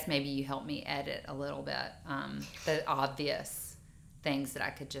mean, I guess maybe you helped me edit a little bit the obvious things that I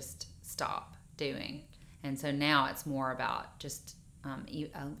could just stop doing. And so now it's more about just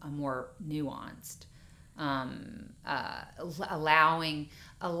a more nuanced,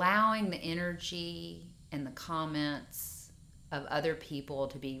 allowing the energy and the comments of other people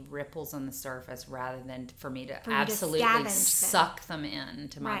to be ripples on the surface, rather than for me to absolutely suck them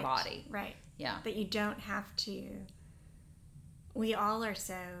into my body. Right. Yeah. But you don't have to. We all are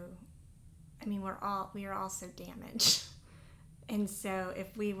so. I mean, we are all so damaged, and so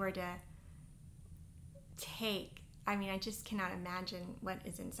if we were to take, I just cannot imagine what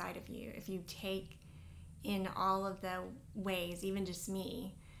is inside of you if you take in all of the ways, even just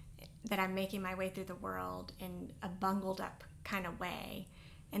me, that I'm making my way through the world in a bungled up kind of way,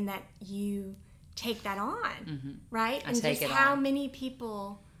 and that you take that on, right? I and take just it how on. many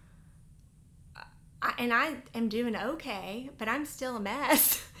people, and I am doing okay, but I'm still a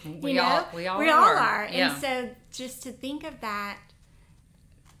mess. We all are. Yeah. And so just to think of that,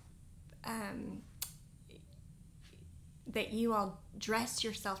 that you all dress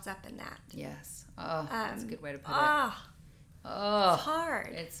yourselves up in that. Yes. Oh, that's a good way to put it. Oh, it's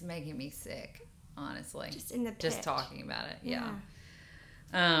hard. It's making me sick, honestly. Just in the pitch. Just talking about it. Yeah.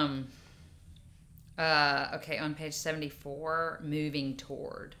 Okay, on page 74, moving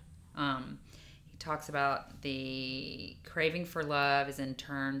toward. He talks about the craving for love is in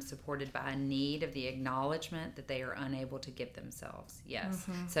turn supported by a need of the acknowledgement that they are unable to give themselves. Yes.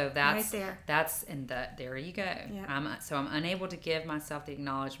 So that's right there. That's there you go. Yep. I'm unable to give myself the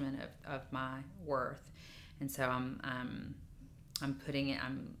acknowledgement of my worth. And so I'm putting it,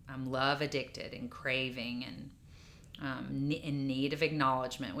 I'm love addicted and craving and in need of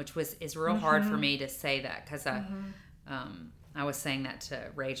acknowledgement, which is real hard for me to say that, because I was saying that to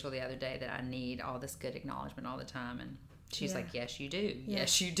Rachel the other day, that I need all this good acknowledgement all the time, and she's like, yes you do.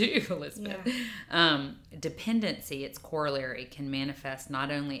 Yes you do, Elizabeth. Dependency, its corollary, can manifest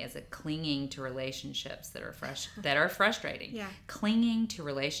not only as a clinging to relationships that are frustrating, clinging to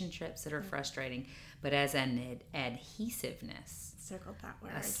relationships that are frustrating, but as an adhesiveness. Circled that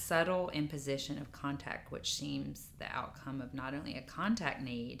word. A subtle imposition of contact, which seems the outcome of not only a contact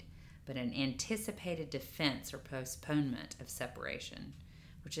need, but an anticipated defense or postponement of separation,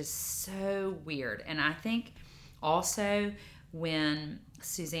 which is so weird. And I think also when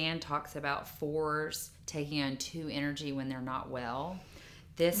Suzanne talks about 4s taking on 2 energy when they're not well,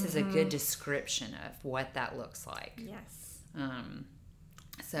 this is a good description of what that looks like. Yes.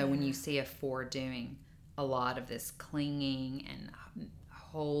 So when you see a 4 doing a lot of this clinging and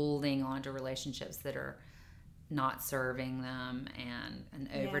holding on to relationships that are not serving them, and an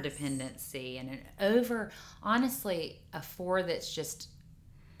over dependency and honestly a 4 that's just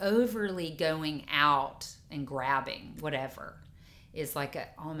overly going out and grabbing whatever is like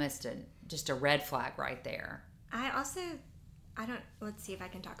just a red flag right there. Let's see if I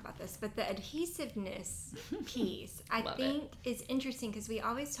can talk about this, but the adhesiveness piece I Love think is interesting, because we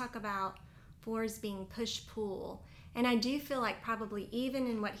always talk about 4s being push-pull, and I do feel like probably even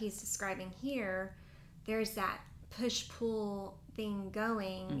in what he's describing here, there's that push-pull thing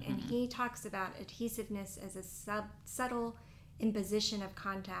going, and he talks about adhesiveness as a subtle imposition of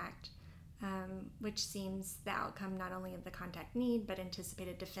contact, which seems the outcome not only of the contact need, but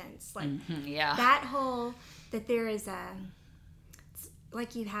anticipated defense. Like that whole, that there is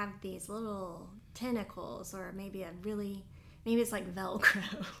like you have these little tentacles, or maybe it's like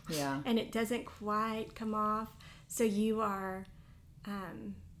Velcro. Yeah. And it doesn't quite come off. So you are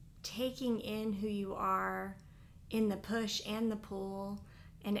taking in who you are in the push and the pull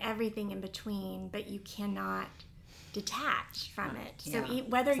and everything in between, but you cannot detach from it. So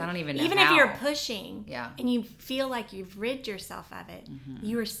whether I don't even know even how. if you're pushing and you feel like you've rid yourself of it,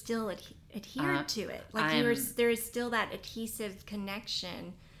 you are still adhered to it. Like there is still that adhesive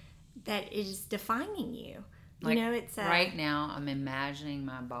connection that is defining you. Like, you know, it's right now I'm imagining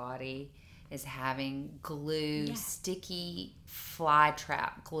my body is having glue, sticky fly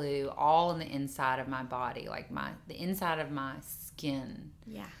trap glue all in the inside of my body. Like the inside of my skin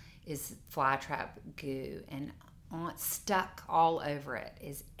is fly trap glue, and stuck all over it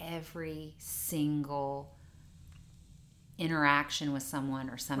is every single interaction with someone,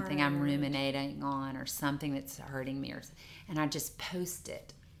 or something I'm ruminating on, or something that's hurting me, and I just post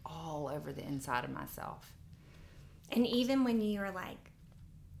it all over the inside of myself. And even when you're like,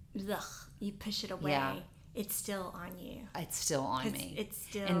 ugh, you push it away, it's still on you. It's still on me. It's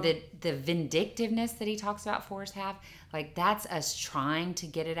still... And the vindictiveness that he talks about 4s have, like that's us trying to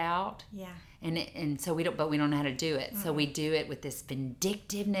get it out. Yeah. And so we don't know how to do it. So we do it with this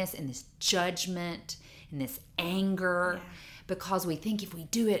vindictiveness and this judgment and this anger, because we think if we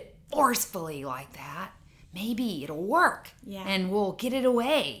do it forcefully like that, maybe it'll work. Yeah. And we'll get it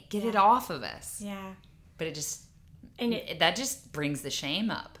away, get it off of us. Yeah. But it just... And that just brings the shame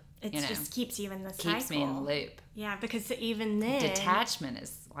up. It just keeps you in the cycle. Keeps me in the loop. Yeah, because even then... detachment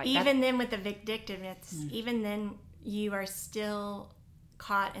is like even that. Then with the vindictiveness, even then you are still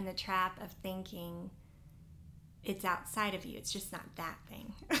caught in the trap of thinking it's outside of you. It's just not that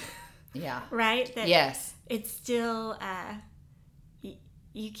thing. Yeah. Right? That yes. It's still...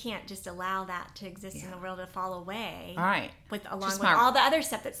 you can't just allow that to exist in the world to fall away. All right. Along with all the other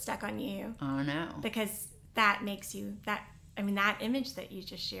stuff that's stuck on you. Oh, no. Because that makes you... that image that you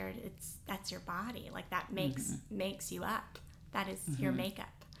just shared, that's your body. Like that makes you up. That is your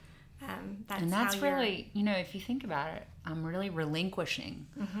makeup. And that's really, if you think about it, I'm really relinquishing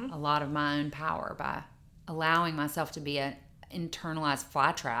a lot of my own power by allowing myself to be an internalized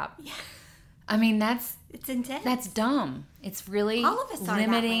flytrap. Yeah. I mean, it's intense. That's dumb. It's really all of us are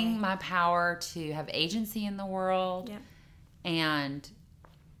limiting my power to have agency in the world. Yep. And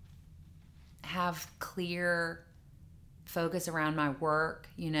have clear focus around my work,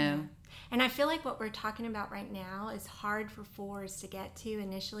 Yeah. And I feel like what we're talking about right now is hard for fours to get to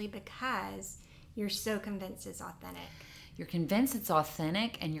initially because you're so convinced it's authentic. You're convinced it's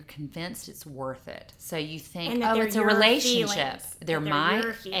authentic and you're convinced it's worth it. So you think, it's a relationship. Feelings.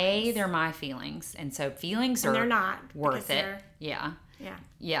 They're my feelings. And so feelings are they're not worth it. Yeah.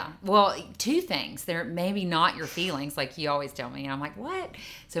 Yeah. Well, two things. They're maybe not your feelings, like you always tell me. And I'm like, what?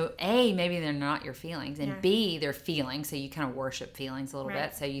 So A, maybe they're not your feelings. And B, they're feelings. So you kind of worship feelings a little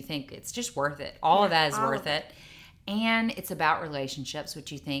bit. So you think it's just worth it. All of that is worth it. And it's about relationships,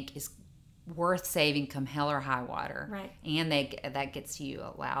 which you think is worth saving come hell or high water. Right. And that gets you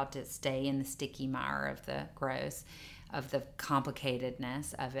allowed to stay in the sticky mire of the gross, of the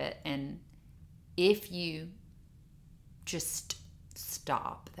complicatedness of it. And if you just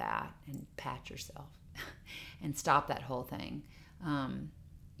stop that and pat yourself and stop that whole thing,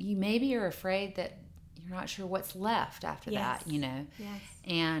 you maybe are afraid that you're not sure what's left after that, Yes.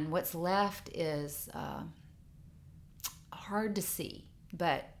 And what's left is hard to see,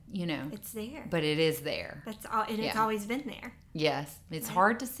 but it's there. But it is there. That's all. It's always been there. Yes, it's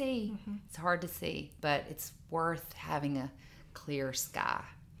hard to see. Mm-hmm. It's hard to see, but it's worth having a clear sky.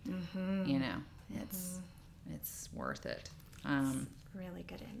 Mm-hmm. It's worth it. Really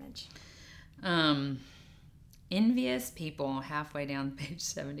good image. Envious people, halfway down page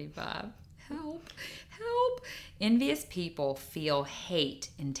 75. Help. Envious people feel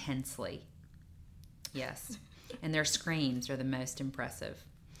hate intensely. Yes. And their screams are the most impressive.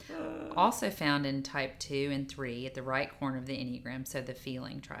 Also found in type 2 and 3 at the right corner of the Enneagram, so the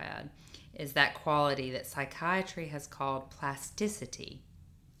feeling triad, is that quality that psychiatry has called plasticity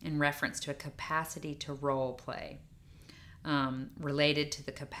in reference to a capacity to role play, related to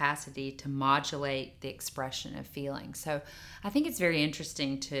the capacity to modulate the expression of feelings. So I think it's very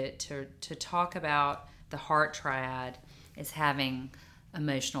interesting to talk about the heart triad as having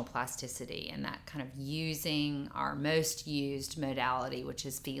emotional plasticity and that kind of using our most used modality, which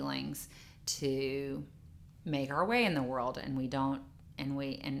is feelings, to make our way in the world. And we don't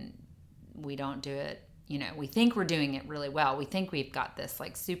do it. We think we're doing it really well. We think we've got this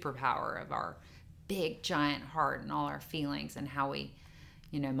like superpower of our big giant heart and all our feelings and how we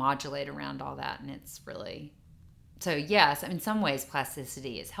modulate around all that. And it's really, so yes, in some ways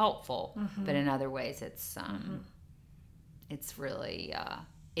plasticity is helpful, but in other ways it's really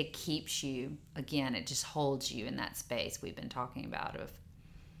it keeps you, again, it just holds you in that space we've been talking about of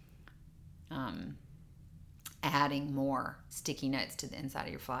adding more sticky notes to the inside of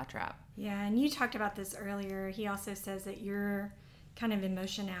your fly trap. Yeah, and you talked about this earlier. He also says that your kind of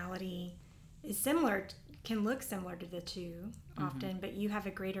emotionality is similar, can look similar to the two often, but you have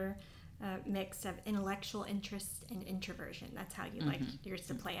a greater mix of intellectual interest and introversion. That's how you like yours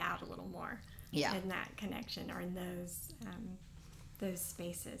to play out a little more in that connection or in those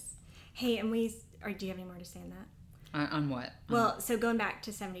spaces. Hey, and do you have any more to say on that? On what? Well, so going back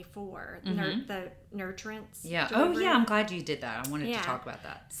to 74, the nurturance. Yeah. Oh, yeah. I'm glad you did that. I wanted to talk about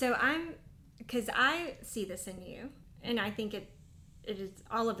that. So because I see this in you, and I think it is,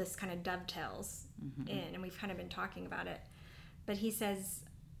 all of this kind of dovetails in, and we've kind of been talking about it. But he says,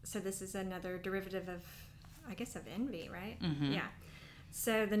 so this is another derivative of, I guess, of envy, right? Mm-hmm. Yeah.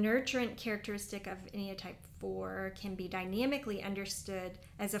 So the nurturant characteristic of Enneatype 4 can be dynamically understood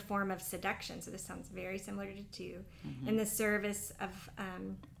as a form of seduction. So this sounds very similar to 2. In the service of,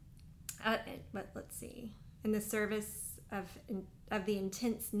 let's see, in the service of the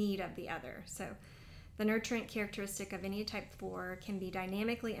intense need of the other. So the nurturant characteristic of Enneatype 4 can be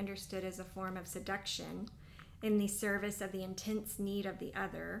dynamically understood as a form of seduction in the service of the intense need of the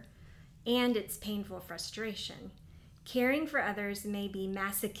other and its painful frustration. Caring for others may be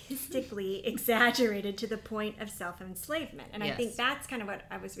masochistically exaggerated to the point of self-enslavement. And I think that's kind of what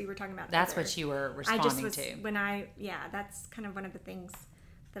we were talking about. That's what you were responding to. That's kind of one of the things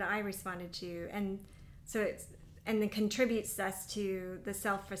that I responded to. And so then contributes thus to the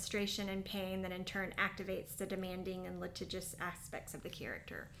self-frustration and pain that in turn activates the demanding and litigious aspects of the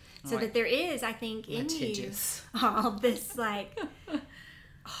character. So that there is, I think, in you all this like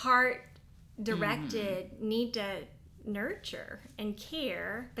heart-directed need to nurture and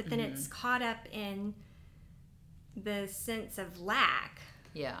care, but then it's caught up in the sense of lack.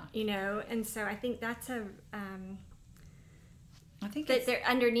 Yeah. And so I think that's I think But there,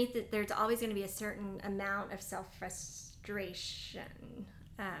 underneath it, there's always going to be a certain amount of self-frustration.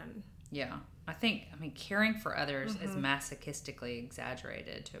 Yeah. I mean, caring for others is masochistically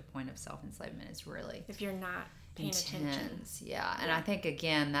exaggerated to a point of self-enslavement is really If you're not paying attention. intense. Yeah. And I think,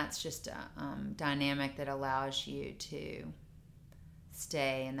 again, that's just a dynamic that allows you to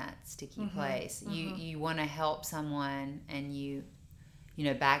stay in that sticky place. You want to help someone, and you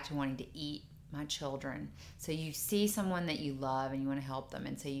know, back to wanting to eat my children. So you see someone that you love and you want to help them,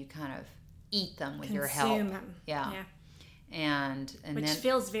 and so you kind of eat them with your help. Consume them. Yeah. And which then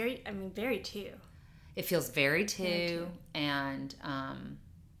feels very, very too. it feels very too, and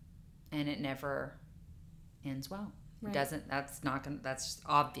it never ends well. Right. It doesn't. That's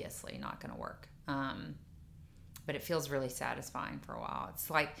obviously not gonna work. But it feels really satisfying for a while. It's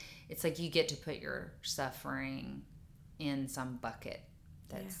like you get to put your suffering in some bucket.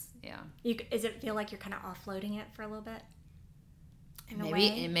 That's Does it feel like you're kind of offloading it for a little bit?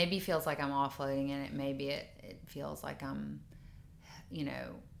 It maybe feels like I'm offloading it. Maybe it feels like I'm, you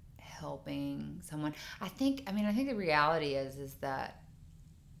know, helping someone. I think the reality is that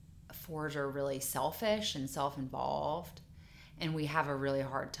fours are really selfish and self-involved, and we have a really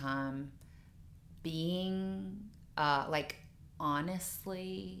hard time being like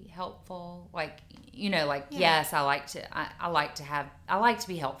honestly helpful. Like, you know, like yes, I like to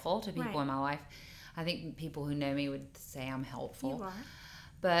be helpful to people in my life. I think people who know me would say I'm helpful. You are.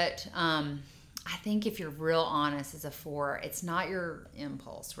 But I think if you're real honest as a four, it's not your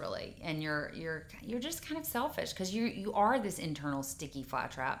impulse really, and you're just kind of selfish because you are this internal sticky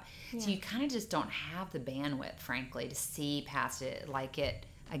flat trap. So you kind of just don't have the bandwidth, frankly, to see past it. Like it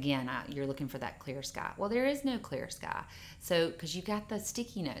again, you're looking for that clear sky. Well, there is no clear sky. So because you got the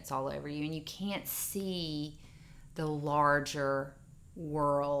sticky notes all over you, and you can't see the larger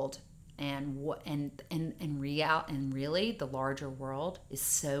world. And really, the larger world is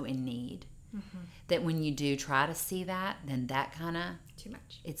so in need that when you do try to see that, then that kind of too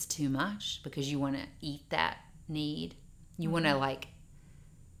much. It's too much because you want to eat that need. You want to like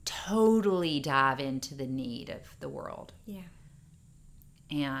totally dive into the need of the world. Yeah.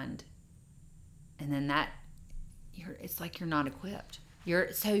 And then it's like you're not equipped.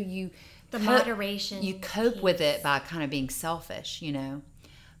 Moderation. You cope with it by kind of being selfish, you know.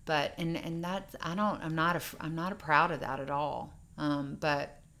 But and that's I'm not proud of that at all.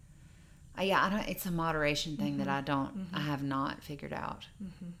 But it's a moderation thing that I have not figured out.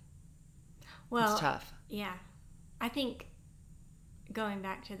 Well, it's tough. Yeah, I think going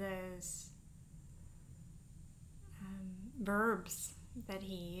back to those verbs that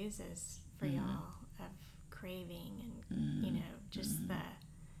he uses for y'all of craving and you know just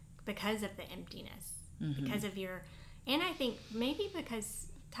because of the emptiness, because of your, and I think maybe because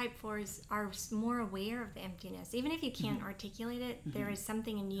type 4s are more aware of the emptiness. Even if you can't articulate it, there is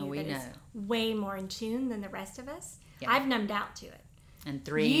something in you that is way more in tune than the rest of us. Yeah. I've numbed out to it. And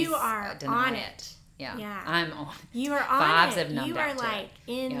 3s you are on it. Yeah. I'm on. You are on 5s it. have numbed you out are to like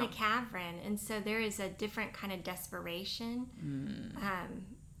it. in the cavern, and so there is a different kind of desperation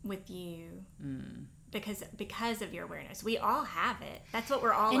with you because of your awareness. We all have it. That's what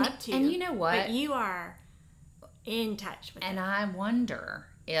we're all up to. And you know what? But you are in touch with it. And I wonder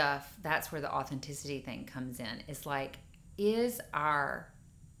if that's where the authenticity thing comes in. It's like, is our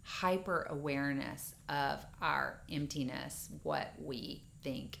hyper awareness of our emptiness what we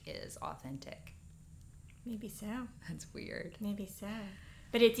think is authentic? Maybe so. That's weird. Maybe so.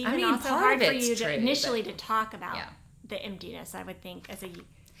 But it's even also hard for you to initially to talk about the emptiness, I would think, as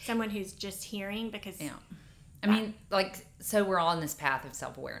someone who's just hearing, because I mean, like, so we're all in this path of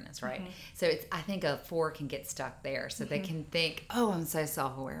self-awareness, right? So I think a 4 can get stuck there. So they can think, oh, I'm so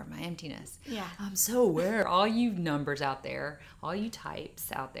self-aware of my emptiness. Yeah. I'm so aware. All you numbers out there, all you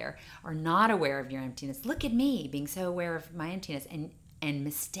types out there are not aware of your emptiness. Look at me being so aware of my emptiness and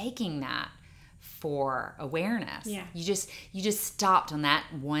mistaking that for awareness. Yeah. You just stopped on that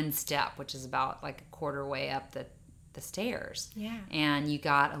one step, which is about like a quarter way up the stairs. Yeah. And you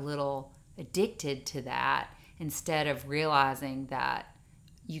got a little addicted to that, instead of realizing that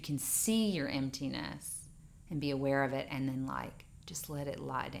you can see your emptiness and be aware of it, and then like just let it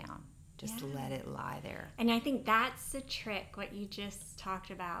lie down. Just let it lie there. And I think that's the trick. What you just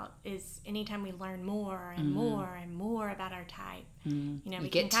talked about is anytime we learn more and more and more about our type, you know, we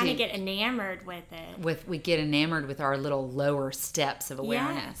can kind of get enamored with it. We get enamored with our little lower steps of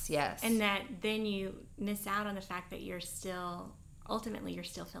awareness. Yes. And that then you miss out on the fact that ultimately you're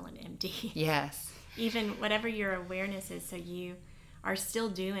still feeling empty. Yes. Even whatever your awareness is, so you are still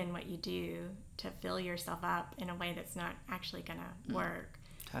doing what you do to fill yourself up in a way that's not actually going to work.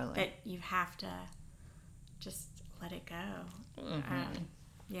 Totally. But you have to just let it go. Mm-hmm.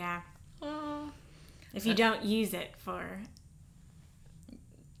 Yeah. If you don't use it for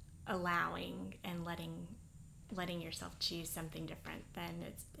allowing and letting yourself choose something different, then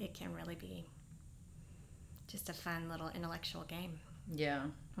it can really be just a fun little intellectual game. Yeah.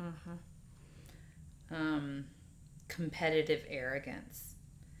 Competitive arrogance.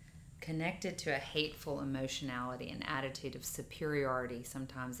 Connected to a hateful emotionality and attitude of superiority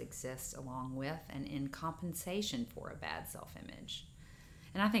sometimes exists along with and in compensation for a bad self-image.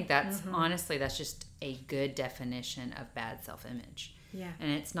 And I think that's, honestly, that's just a good definition of bad self-image. Yeah.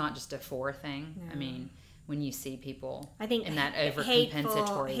 And it's not just a for thing. No. I mean, when you see people I think in that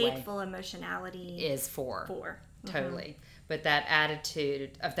overcompensatory way. Hateful emotionality is for. Mm-hmm. Totally. But that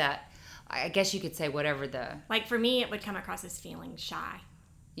attitude of that, I guess you could say whatever the... Like for me, it would come across as feeling shy.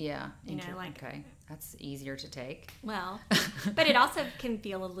 Yeah. You know, like... Okay. That's easier to take. Well, but it also can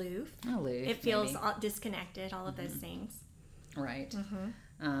feel aloof. Aloof. It feels disconnected, all of those things. Right.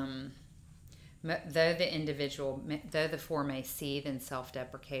 Though the four may seethe in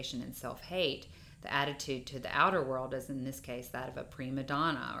self-deprecation and self-hate, the attitude to the outer world is, in this case, that of a prima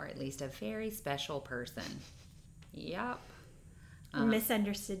donna, or at least a very special person. Yep.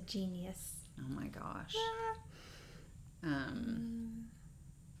 Misunderstood genius. Oh my gosh.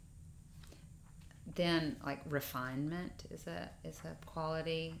 Then, like, refinement is a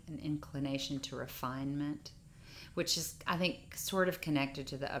quality, an inclination to refinement, which is, I think, sort of connected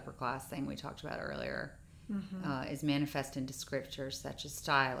to the upper class thing we talked about earlier. Is manifest into scriptures such as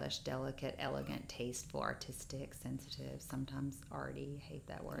stylish, delicate, elegant, tasteful, artistic, sensitive, sometimes arty, hate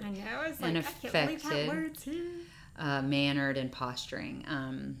that word. I know, it's like, I can't believe that word's here. Mannered and posturing.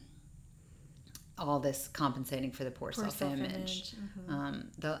 All this compensating for the poor self-image.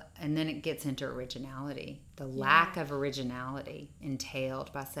 And then it gets into originality. The lack of originality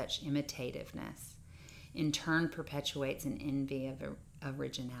entailed by such imitativeness in turn perpetuates an envy of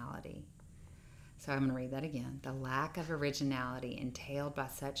originality. So I'm going to read that again. The lack of originality entailed by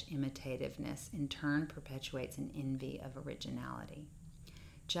such imitativeness in turn perpetuates an envy of originality.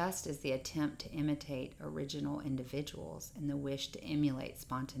 Just as the attempt to imitate original individuals and the wish to emulate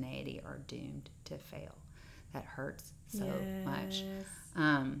spontaneity are doomed to fail. That hurts so much.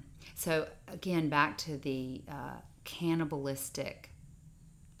 So again, back to the cannibalistic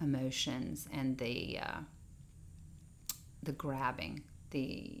emotions and the grabbing,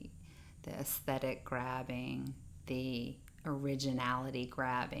 the aesthetic grabbing, the originality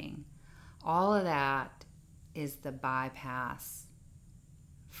grabbing. All of that is the bypass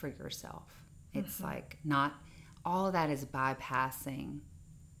for yourself. It's like not all of that is bypassing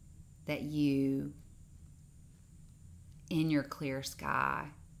that you, in your clear sky,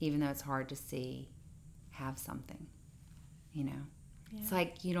 even though it's hard to see, have something, you know. It's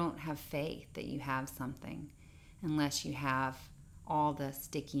like you don't have faith that you have something unless you have all the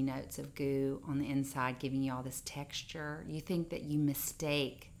sticky notes of goo on the inside giving you all this texture. You think that you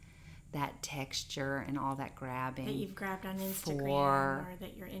mistake that texture and all that grabbing that you've grabbed on Instagram or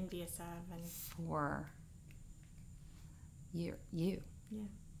that you're envious of, and for you.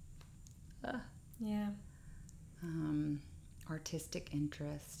 Artistic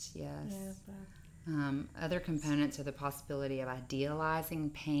interest, yes. Other components are the possibility of idealizing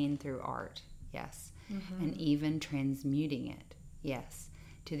pain through art, yes, and even transmuting it, yes,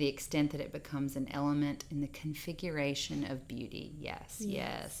 to the extent that it becomes an element in the configuration of beauty, yes,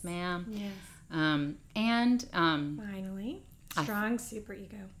 ma'am. Yes. Finally, strong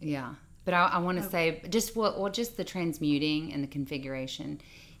superego. Yeah, but I want to say just just the transmuting and the configuration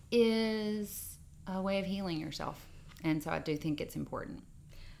is a way of healing yourself, and so I do think it's important.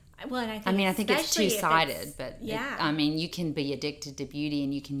 Well, and I think it's two-sided, but you can be addicted to beauty,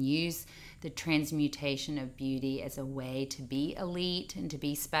 and you can use the transmutation of beauty as a way to be elite and to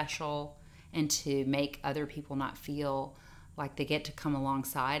be special and to make other people not feel like they get to come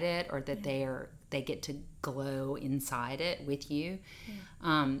alongside it or that they get to glow inside it with you.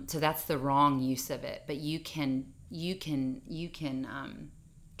 So that's the wrong use of it. But you can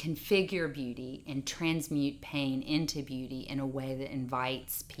configure beauty and transmute pain into beauty in a way that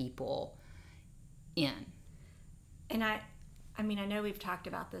invites people in. And I know we've talked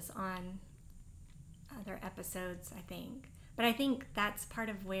about this on other episodes, I think. But I think that's part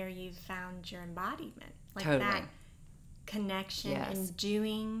of where you've found your embodiment. Like that connection and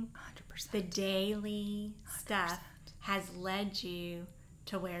doing 100%. The daily 100%. Stuff has led you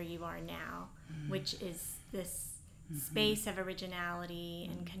to where you are now, which is this space of originality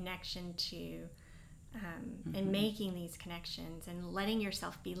and connection to and making these connections and letting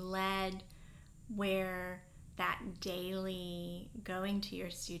yourself be led where that daily going to your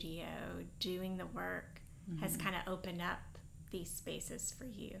studio, doing the work has kind of opened up these spaces for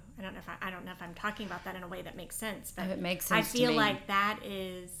you. I don't know if I'm talking about that in a way that makes sense, but it makes sense. I feel to me. like that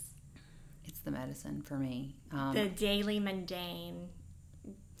is It's the medicine for me. the daily mundane.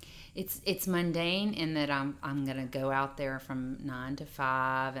 It's mundane in that I'm gonna go out there from 9 to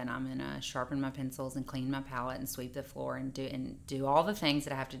 5, and I'm gonna sharpen my pencils and clean my palette and sweep the floor and do all the things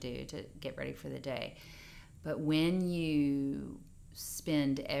that I have to do to get ready for the day. But when you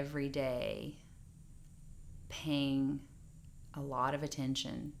spend every day paying a lot of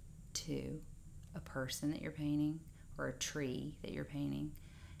attention to a person that you're painting or a tree that you're painting,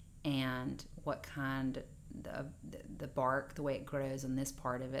 and what kind the bark, the way it grows on this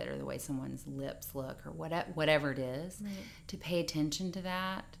part of it, or the way someone's lips look, or whatever it is, Right. to pay attention to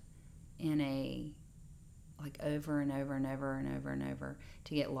that in a like over and over and over and over and over,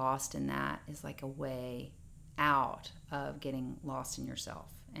 to get lost in that is like a way out of getting lost in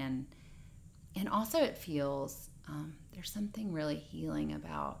yourself. And also it feels there's something really healing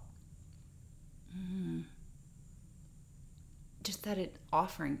about just that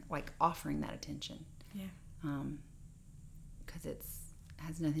offering that attention. Yeah. Because it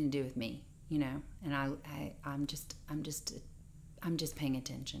has nothing to do with me, and I'm just paying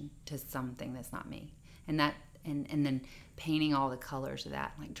attention to something that's not me, and that and then painting all the colors of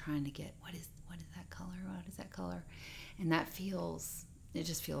that, like trying to get what is that color, and that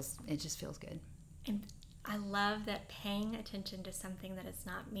just feels good. And I love that paying attention to something that is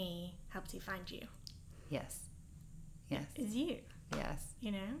not me helps you find you. Yes. Is you. Yes.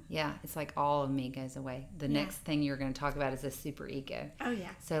 Yeah, it's like all of me goes away. The next thing you're going to talk about is a super ego. Oh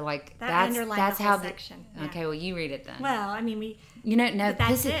yeah. So like that's the whole section. Yeah. Okay, well you read it then. Well, I mean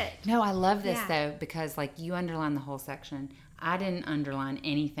that's it. No, I love this though, because like you underline the whole section. I didn't underline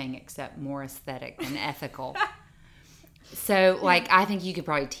anything except more aesthetic than ethical. So like I think you could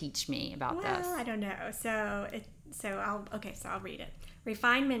probably teach me about this. Well, I don't know. So I'll read it.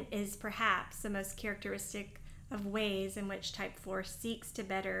 Refinement is perhaps the most characteristic of ways in which type 4 seeks to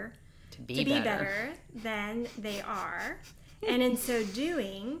be better than they are, and in so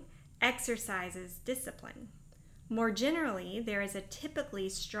doing exercises discipline. More generally, there is a typically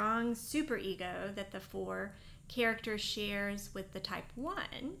strong superego that the 4 character shares with the type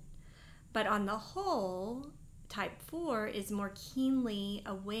 1, but on the whole, type 4 is more keenly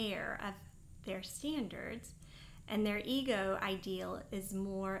aware of their standards, and their ego ideal is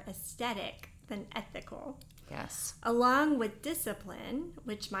more aesthetic than ethical. Yes. Along with discipline,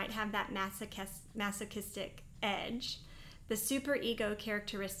 which might have that masochistic edge, the superego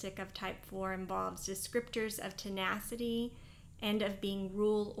characteristic of type 4 involves descriptors of tenacity and of being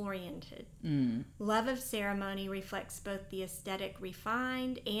rule-oriented. Love of ceremony reflects both the aesthetic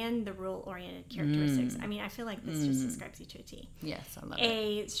refined and the rule-oriented characteristics. I mean, I feel like this just describes you to a T. Yes, I love it.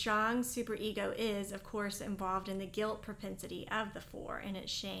 A strong superego is, of course, involved in the guilt propensity of the 4 and its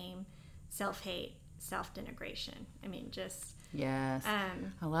shame, self-hate, self-denigration. I mean, just... Yes.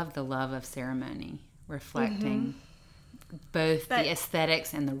 I love the love of ceremony, reflecting both the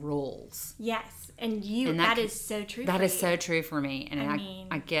aesthetics and the rules. Yes. And that is so true that for is you. so true for me. And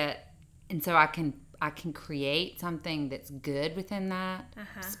I get... And so I can create something that's good within that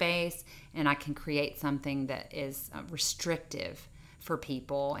space, and I can create something that is restrictive for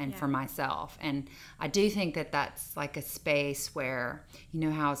people and for myself. And I do think that that's like a space where,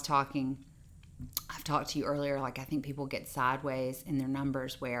 how I've talked to you earlier, like I think people get sideways in their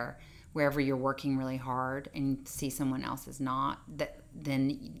numbers wherever you're working really hard and you see someone else is not,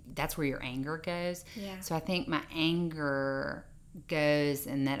 then that's where your anger goes. Yeah. So I think my anger goes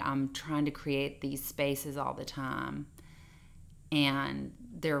in that I'm trying to create these spaces all the time, and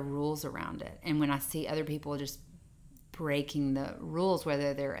there are rules around it. And when I see other people just breaking the rules,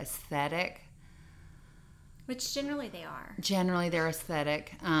 whether they're aesthetic, which generally they are. Generally they're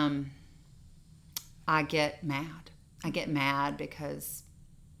aesthetic. I get mad. I get mad because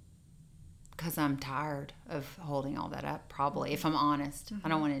I'm tired of holding all that up, probably, if I'm honest. I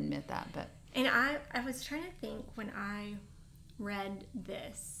don't want to admit that, but... And I was trying to think when I read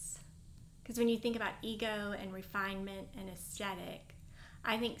this, because when you think about ego and refinement and aesthetic,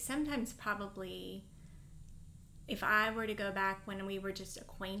 I think sometimes probably if I were to go back when we were just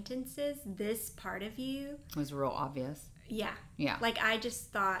acquaintances, this part of you... was real obvious. Yeah. Yeah. Like I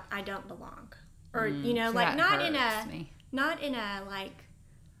just thought I don't belong. Or, so like not in a like...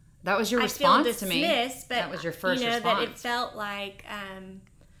 That was your response I feel dismissed, but that was your first response. That it felt like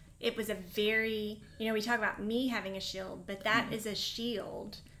it was a very, we talk about me having a shield, but that is a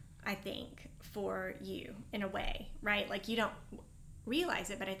shield, I think, for you in a way, right? Like you don't realize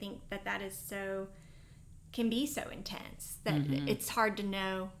it, but I think that is can be so intense that it's hard to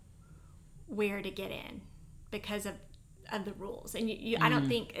know where to get in. because of the rules. And I don't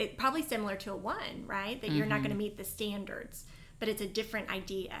think it probably similar to a 1, right? That you're not going to meet the standards, but it's a different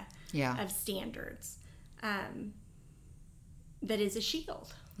idea of standards. That is a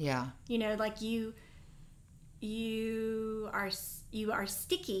shield. Yeah. You know, like you are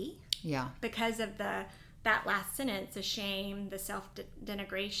sticky. Yeah. Because of that last sentence, the shame, the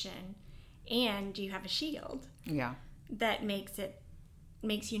self-denigration, and you have a shield. Yeah. That makes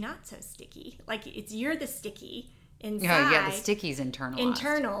you not so sticky. Like you're the sticky inside. Yeah, the sticky's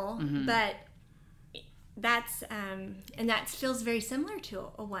internal, but that's and that feels very similar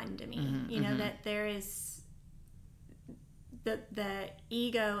to a 1 to me. You know, that there is the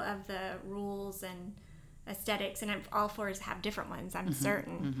ego of the rules and aesthetics, and all 4s have different ones, I'm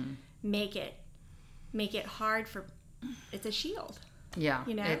certain, make it hard for, it's a shield. Yeah.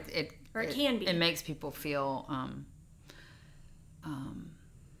 You know, it can be. It makes people feel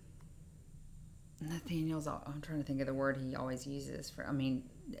Nathaniel's, I'm trying to think of the word he always uses for,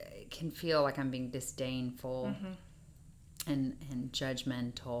 it can feel like I'm being disdainful and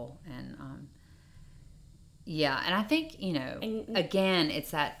judgmental and and I think, again,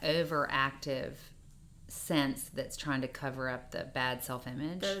 it's that overactive sense that's trying to cover up the bad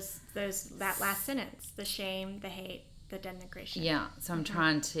self-image. That last sentence, the shame, the hate, the denigration. Yeah, so I'm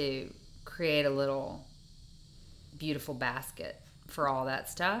trying to create a little beautiful basket for all that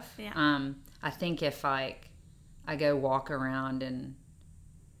stuff. Yeah. I think if I go walk around in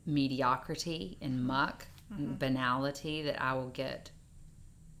mediocrity and muck and banality, that I will get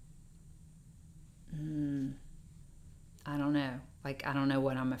I don't know. Like, I don't know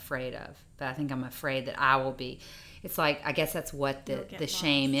what I'm afraid of, but I think I'm afraid that I will be. It's like, I guess that's what the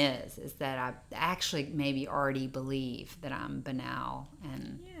shame is that I actually maybe already believe that I'm banal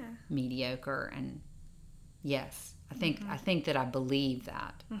and mediocre. And yes, I think that I believe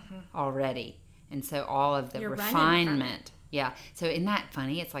that already. And so all of the refinement. Yeah. So isn't that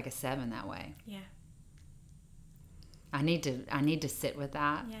funny? It's like a 7 that way. Yeah. I need to sit with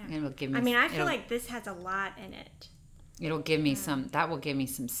that. Yeah. And it'll give me. I feel like this has a lot in it. It'll give me some. That will give me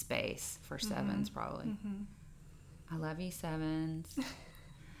some space for 7s, probably. I love you, 7s.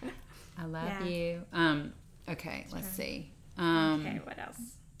 I love you. Okay, let's see. Okay, what else?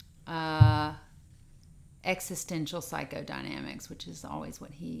 Existential psychodynamics, which is always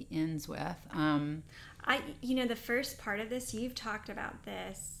what he ends with. The first part of this, you've talked about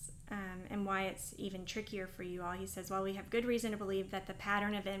this. And why it's even trickier for you all. He says, while we have good reason to believe that the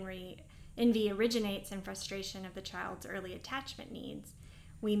pattern of envy originates in frustration of the child's early attachment needs,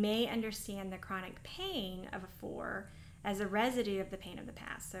 we may understand the chronic pain of a 4 as a residue of the pain of the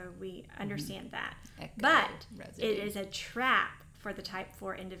past. So we understand that. It is a trap for the type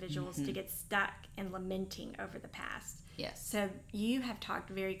 4 individuals to get stuck in lamenting over the past. Yes. So you have talked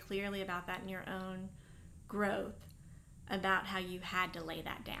very clearly about that in your own growth, about how you had to lay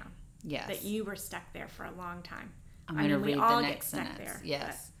that down. Yes. That you were stuck there for a long time. I'm going to read the next sentence.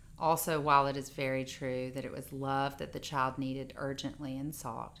 Yes. But also, while it is very true that it was love that the child needed urgently and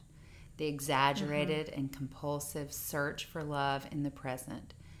sought, the exaggerated and compulsive search for love in the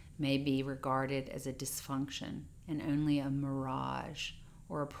present may be regarded as a dysfunction and only a mirage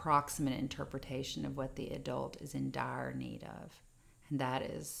or approximate interpretation of what the adult is in dire need of. And that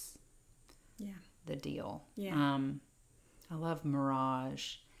is the deal. Yeah. I love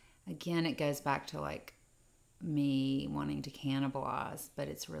mirage. Again, it goes back to like me wanting to cannibalize, but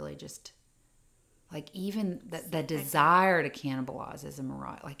it's really just like even the desire to cannibalize is a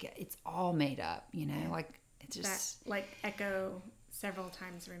mirage. Like it's all made up, like it's just that, like echo several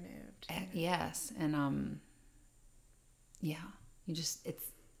times removed. Yes. And it's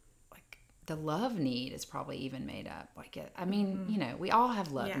like the love need is probably even made up. Like we all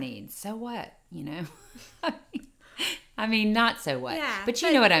have love needs. So what, not so what. Yeah, but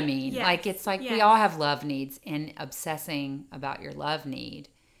you know what I mean. Yes, like it's like we all have love needs, and obsessing about your love need,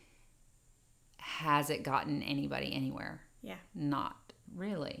 has it gotten anybody anywhere? Yeah. Not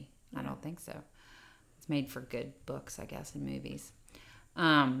really. Yeah. I don't think so. It's made for good books, I guess, and movies.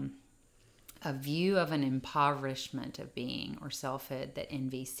 A view of an impoverishment of being or selfhood that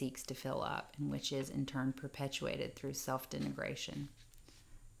envy seeks to fill up, and which is in turn perpetuated through self-denigration.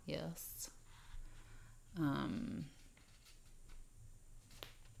 Yes.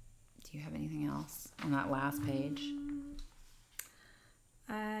 Do you have anything else on that last page?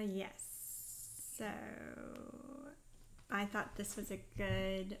 Yes. So I thought this was a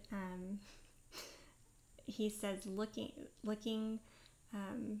good, he says looking,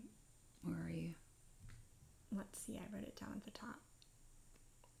 where are you? Let's see, I wrote it down at the top.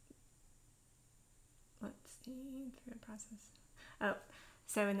 Let's see, through the process. Oh,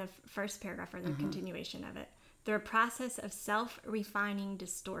 So in the first paragraph, or the continuation of it, through a process of self-refining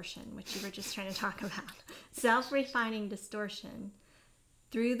distortion, which you were just trying to talk about, self-refining distortion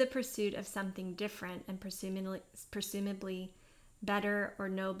through the pursuit of something different and presumably better or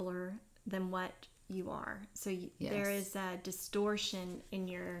nobler than what you are. So there is a distortion in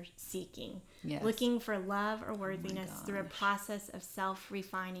your seeking, looking for love or worthiness through a process of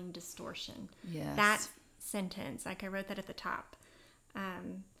self-refining distortion. Yes. That sentence, like I wrote that at the top.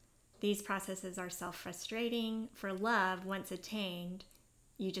 These processes are self-frustrating. For love, once attained,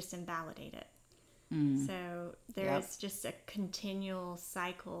 you just invalidate it. So there is just a continual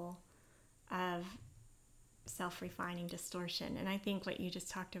cycle of self-refining distortion. And I think what you just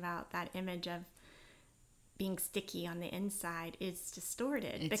talked about, that image of being sticky on the inside, is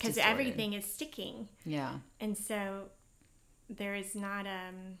distorted because everything is sticking. Yeah. And so there is not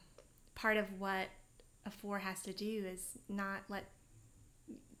part of what a 4 has to do is not let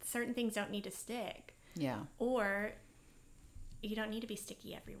certain things don't need to stick. Yeah. Or you don't need to be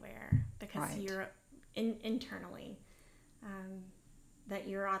sticky everywhere because you're internally that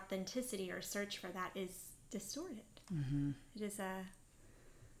your authenticity or search for that is distorted.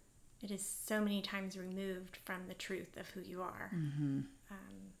 It is so many times removed from the truth of who you are.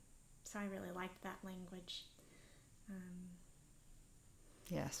 So I really liked that language.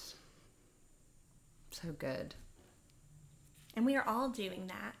 Yes. So good. And we are all doing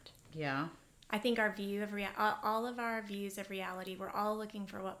that. Yeah. I think our view of all of our views of reality, we're all looking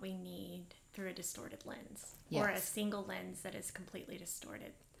for what we need through a distorted lens, or a single lens that is completely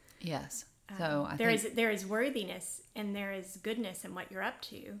distorted. Yes. So there is worthiness and there is goodness in what you're up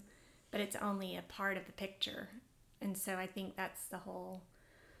to, but it's only a part of the picture. And so I think that's the whole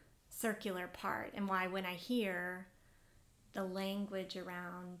circular part, and why when I hear the language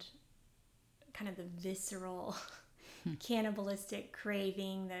around kind of the visceral cannibalistic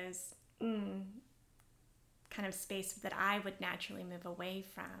craving, those kind of space that I would naturally move away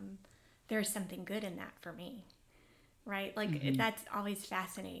from, there's something good in that for me, right? Like that's always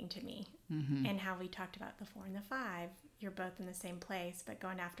fascinating to me. And how we talked about the 4 and the 5, you're both in the same place but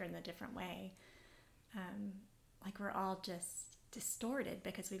going after it in a different way. Like we're all just distorted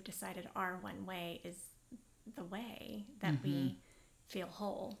because we've decided our one way is the way that we feel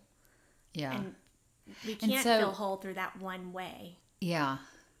whole. Yeah. And we can't feel whole through that one way. Yeah.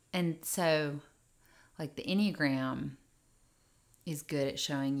 And so, like, the Enneagram is good at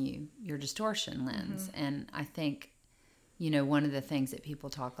showing you your distortion lens. And I think, one of the things that people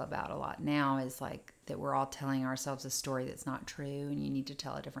talk about a lot now is, like, that we're all telling ourselves a story that's not true and you need to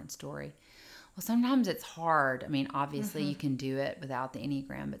tell a different story. Well, sometimes it's hard. I mean, obviously you can do it without the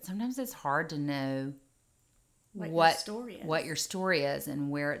Enneagram, but sometimes it's hard to know what your story is and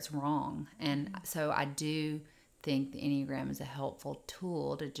where it's wrong. And so I do think the Enneagram is a helpful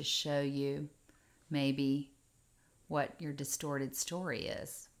tool to just show you maybe what your distorted story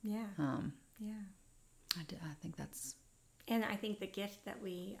is. Yeah. I think that's... And I think the gift that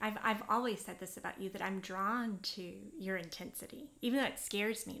I've always said this about you, that I'm drawn to your intensity, even though it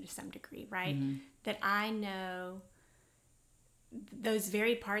scares me to some degree, right? That I know those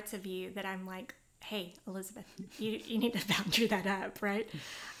very parts of you that I'm like, hey, Elizabeth, you need to boundary that up, right?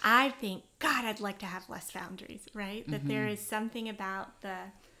 I think, God, I'd like to have less boundaries, right? That there is something about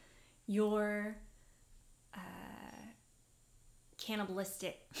your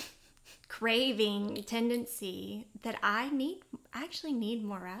cannibalistic craving tendency that I actually need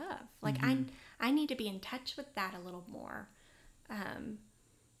more of. Like I need to be in touch with that a little more.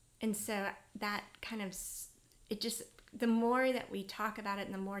 And so that kind of, it just, the more that we talk about it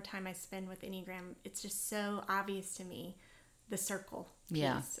and the more time I spend with Enneagram, it's just so obvious to me, the circle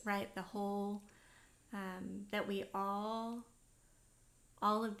piece, right? The whole, that we all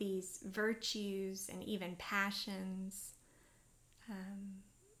of these virtues and even passions,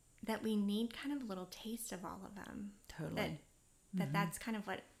 that we need kind of a little taste of all of them. Totally. That's kind of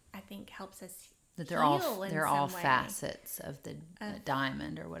what I think helps us that they're all all facets of the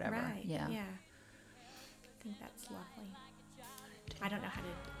diamond or whatever. Right. Yeah. I think that's lovely. I don't know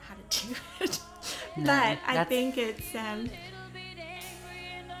how to do it, but I think it's a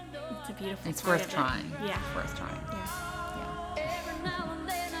beautiful. It's worth trying. Yeah, it's worth trying.